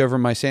trouble. You kicked over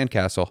my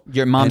sandcastle.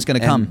 Your mom's going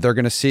to come. They're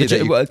going to see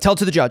that. Tell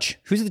to the judge.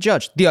 Who's the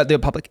judge? The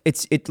public.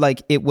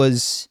 It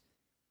was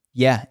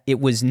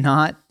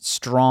not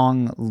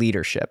strong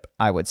leadership,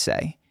 I would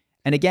say.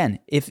 And again,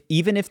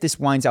 even if this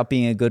winds up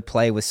being a good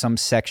play with some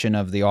section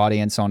of the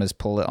audience on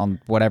on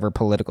whatever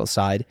political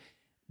side,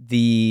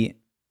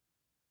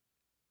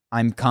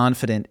 I'm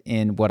confident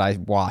in what I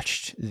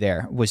watched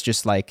there was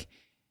just like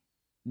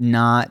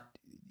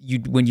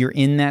when you're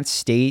in that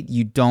state,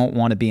 you don't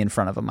want to be in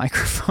front of a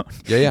microphone.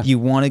 Yeah. You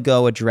want to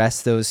go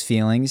address those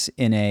feelings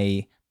in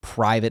a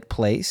private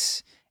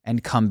place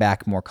and come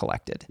back more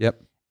collected.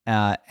 Yep.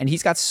 And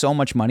he's got so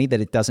much money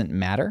that it doesn't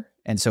matter.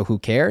 And so who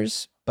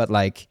cares? But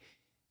like,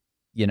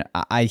 you know,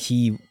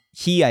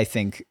 he I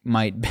think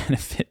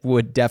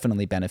would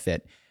definitely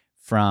benefit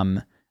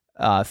from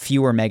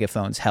fewer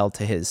megaphones held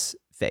to his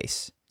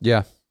face.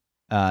 Yeah.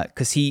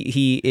 Because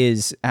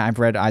I've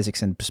read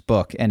Isaacson's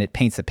book and it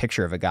paints a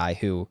picture of a guy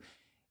who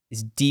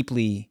is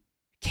deeply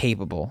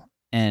capable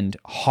and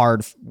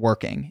hard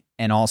working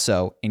and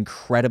also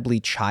incredibly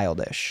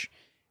childish.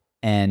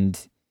 And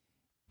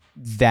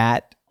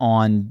that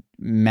on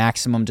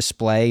maximum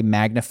display,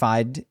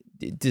 magnified,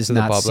 does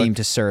not seem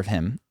to serve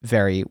him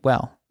very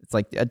well. It's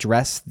like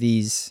address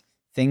these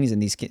things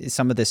and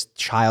some of this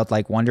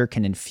childlike wonder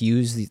can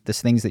infuse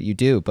these things that you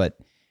do. But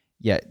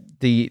yeah,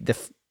 the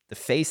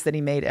face that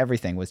he made,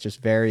 everything was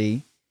just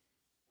very...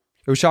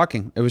 It was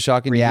shocking. It was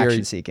shocking reaction to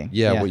hear. Seeking.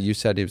 Yeah, what you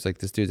said, he was like,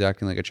 this dude's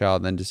acting like a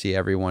child. And then to see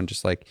everyone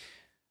just like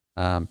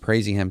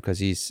praising him because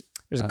he's...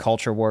 There's a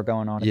culture war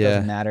going on. It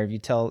doesn't matter.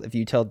 If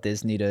you tell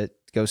Disney to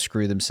go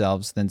screw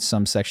themselves, then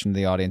some section of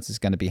the audience is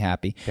going to be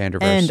happy.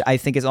 Panderverse. And I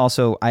think it's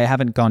also, I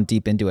haven't gone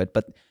deep into it,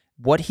 but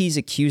what he's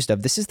accused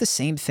of, this is the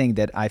same thing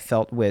that I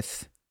felt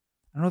with,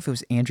 I don't know if it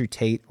was Andrew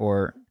Tate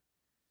or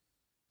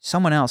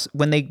someone else,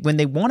 when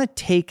they want to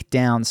take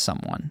down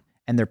someone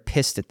and they're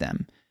pissed at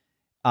them.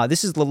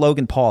 This is the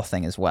Logan Paul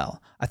thing as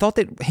well. I thought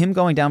that him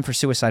going down for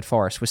Suicide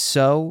Forest was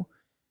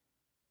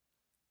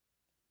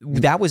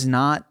that was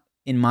not,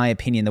 in my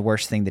opinion, the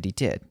worst thing that he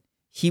did.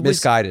 He was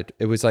misguided.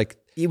 It was like,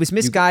 he was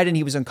misguided and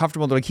he was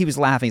uncomfortable. Like he was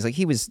laughing. He's like,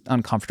 he was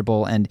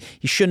uncomfortable and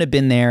he shouldn't have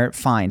been there.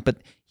 Fine. But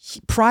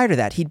prior to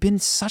that, he'd been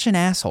such an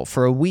asshole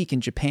for a week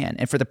in Japan.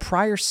 And for the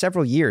prior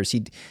several years,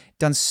 he'd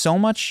done so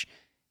much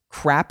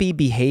crappy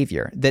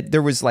behavior that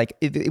there was like,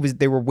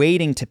 they were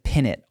waiting to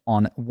pin it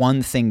on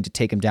one thing to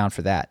take him down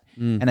for that.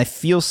 And I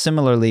feel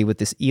similarly with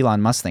this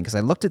Elon Musk thing, because I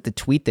looked at the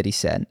tweet that he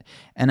said,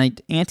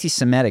 and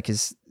anti-Semitic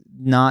is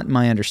not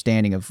my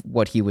understanding of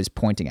what he was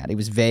pointing at. He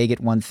was vague at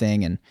one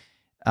thing, and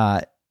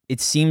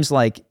it seems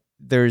like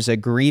there's a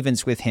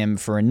grievance with him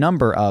for a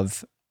number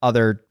of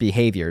other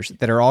behaviors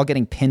that are all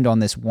getting pinned on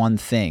this one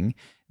thing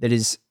that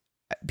is,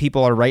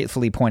 people are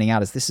rightfully pointing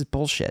out as this is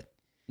bullshit.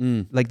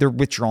 Like they're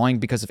withdrawing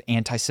because of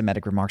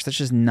anti-Semitic remarks. That's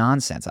just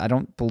nonsense. I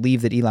don't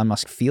believe that Elon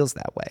Musk feels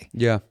that way.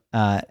 Yeah.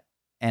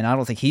 And I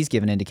don't think he's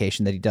given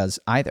indication that he does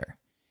either.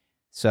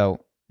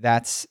 So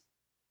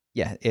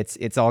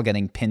it's all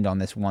getting pinned on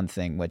this one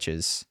thing, which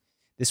is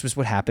this was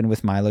what happened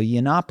with Milo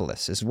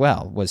Yiannopoulos as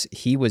well. Do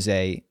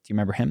you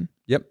remember him?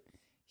 Yep.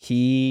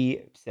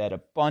 He said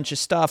a bunch of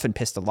stuff and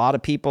pissed a lot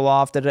of people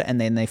off. And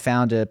then they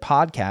found a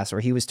podcast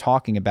where he was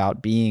talking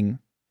about being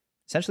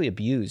essentially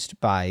abused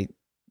by,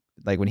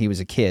 like when he was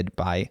a kid,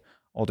 by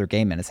older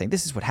gay men and saying,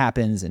 this is what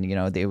happens. And,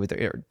 they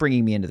were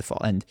bringing me into the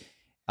fold. And,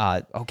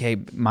 okay,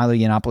 Milo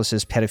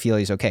Yiannopoulos'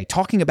 pedophilia is okay.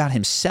 Talking about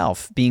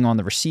himself being on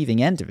the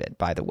receiving end of it,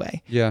 by the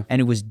way. Yeah.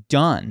 And it was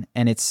done.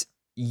 And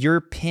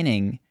you're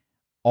pinning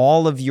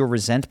all of your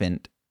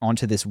resentment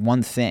onto this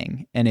one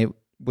thing. And it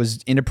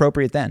was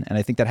inappropriate then. And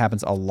I think that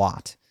happens a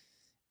lot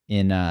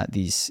in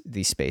these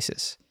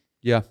spaces.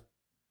 Yeah.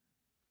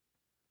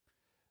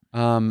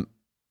 Who's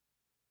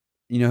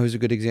a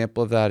good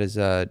example of that is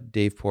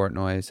Dave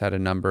Portnoy has had a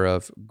number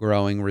of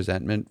growing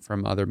resentment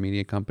from other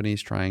media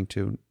companies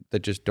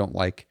that just don't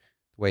like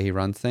the way he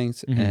runs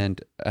things,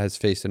 and has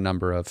faced a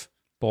number of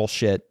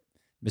bullshit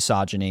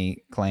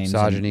misogyny claims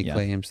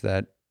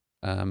that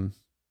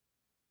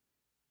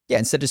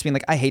instead of just being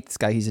like, I hate this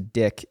guy, he's a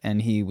dick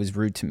and he was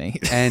rude to me.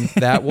 And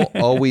that will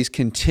always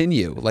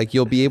continue. Like,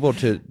 you'll be able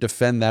to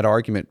defend that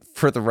argument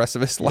for the rest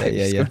of his life.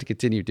 He's going to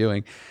continue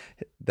doing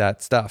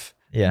that stuff.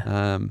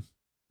 Yeah.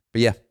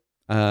 But yeah,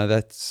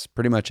 that's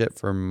pretty much it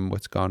from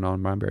what's gone on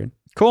in Mind Buried.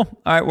 Cool.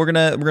 All right, we're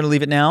gonna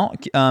leave it now.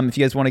 If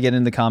you guys want to get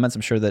in the comments,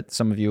 I'm sure that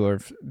some of you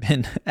have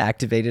been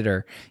activated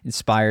or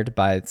inspired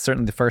by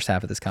certainly the first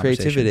half of this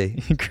conversation.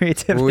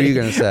 Creativity. What were you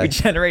gonna say? We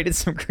generated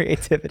some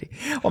creativity.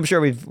 Well, I'm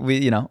sure we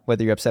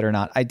whether you're upset or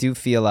not, I do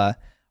feel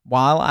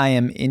while I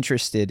am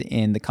interested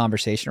in the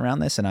conversation around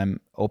this and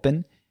I'm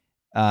open,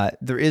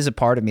 there is a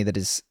part of me that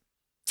is,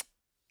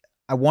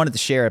 I wanted to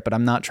share it, but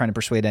I'm not trying to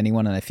persuade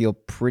anyone, and I feel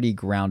pretty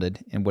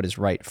grounded in what is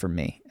right for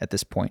me at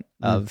this point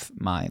of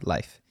my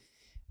life.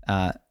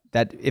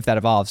 That if that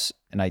evolves,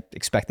 and I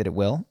expect that it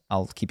will,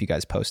 I'll keep you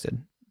guys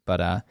posted. But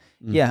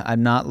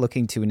I'm not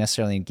looking to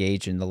necessarily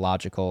engage in the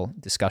logical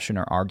discussion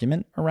or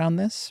argument around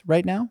this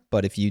right now.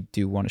 But if you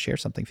do want to share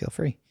something, feel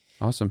free.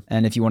 Awesome.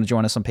 And if you want to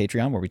join us on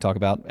Patreon, where we talk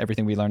about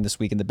everything we learned this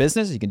week in the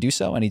business, you can do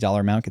so. Any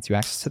dollar amount gets you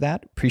access to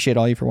that. Appreciate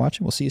all you for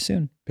watching. We'll see you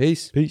soon.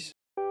 Peace.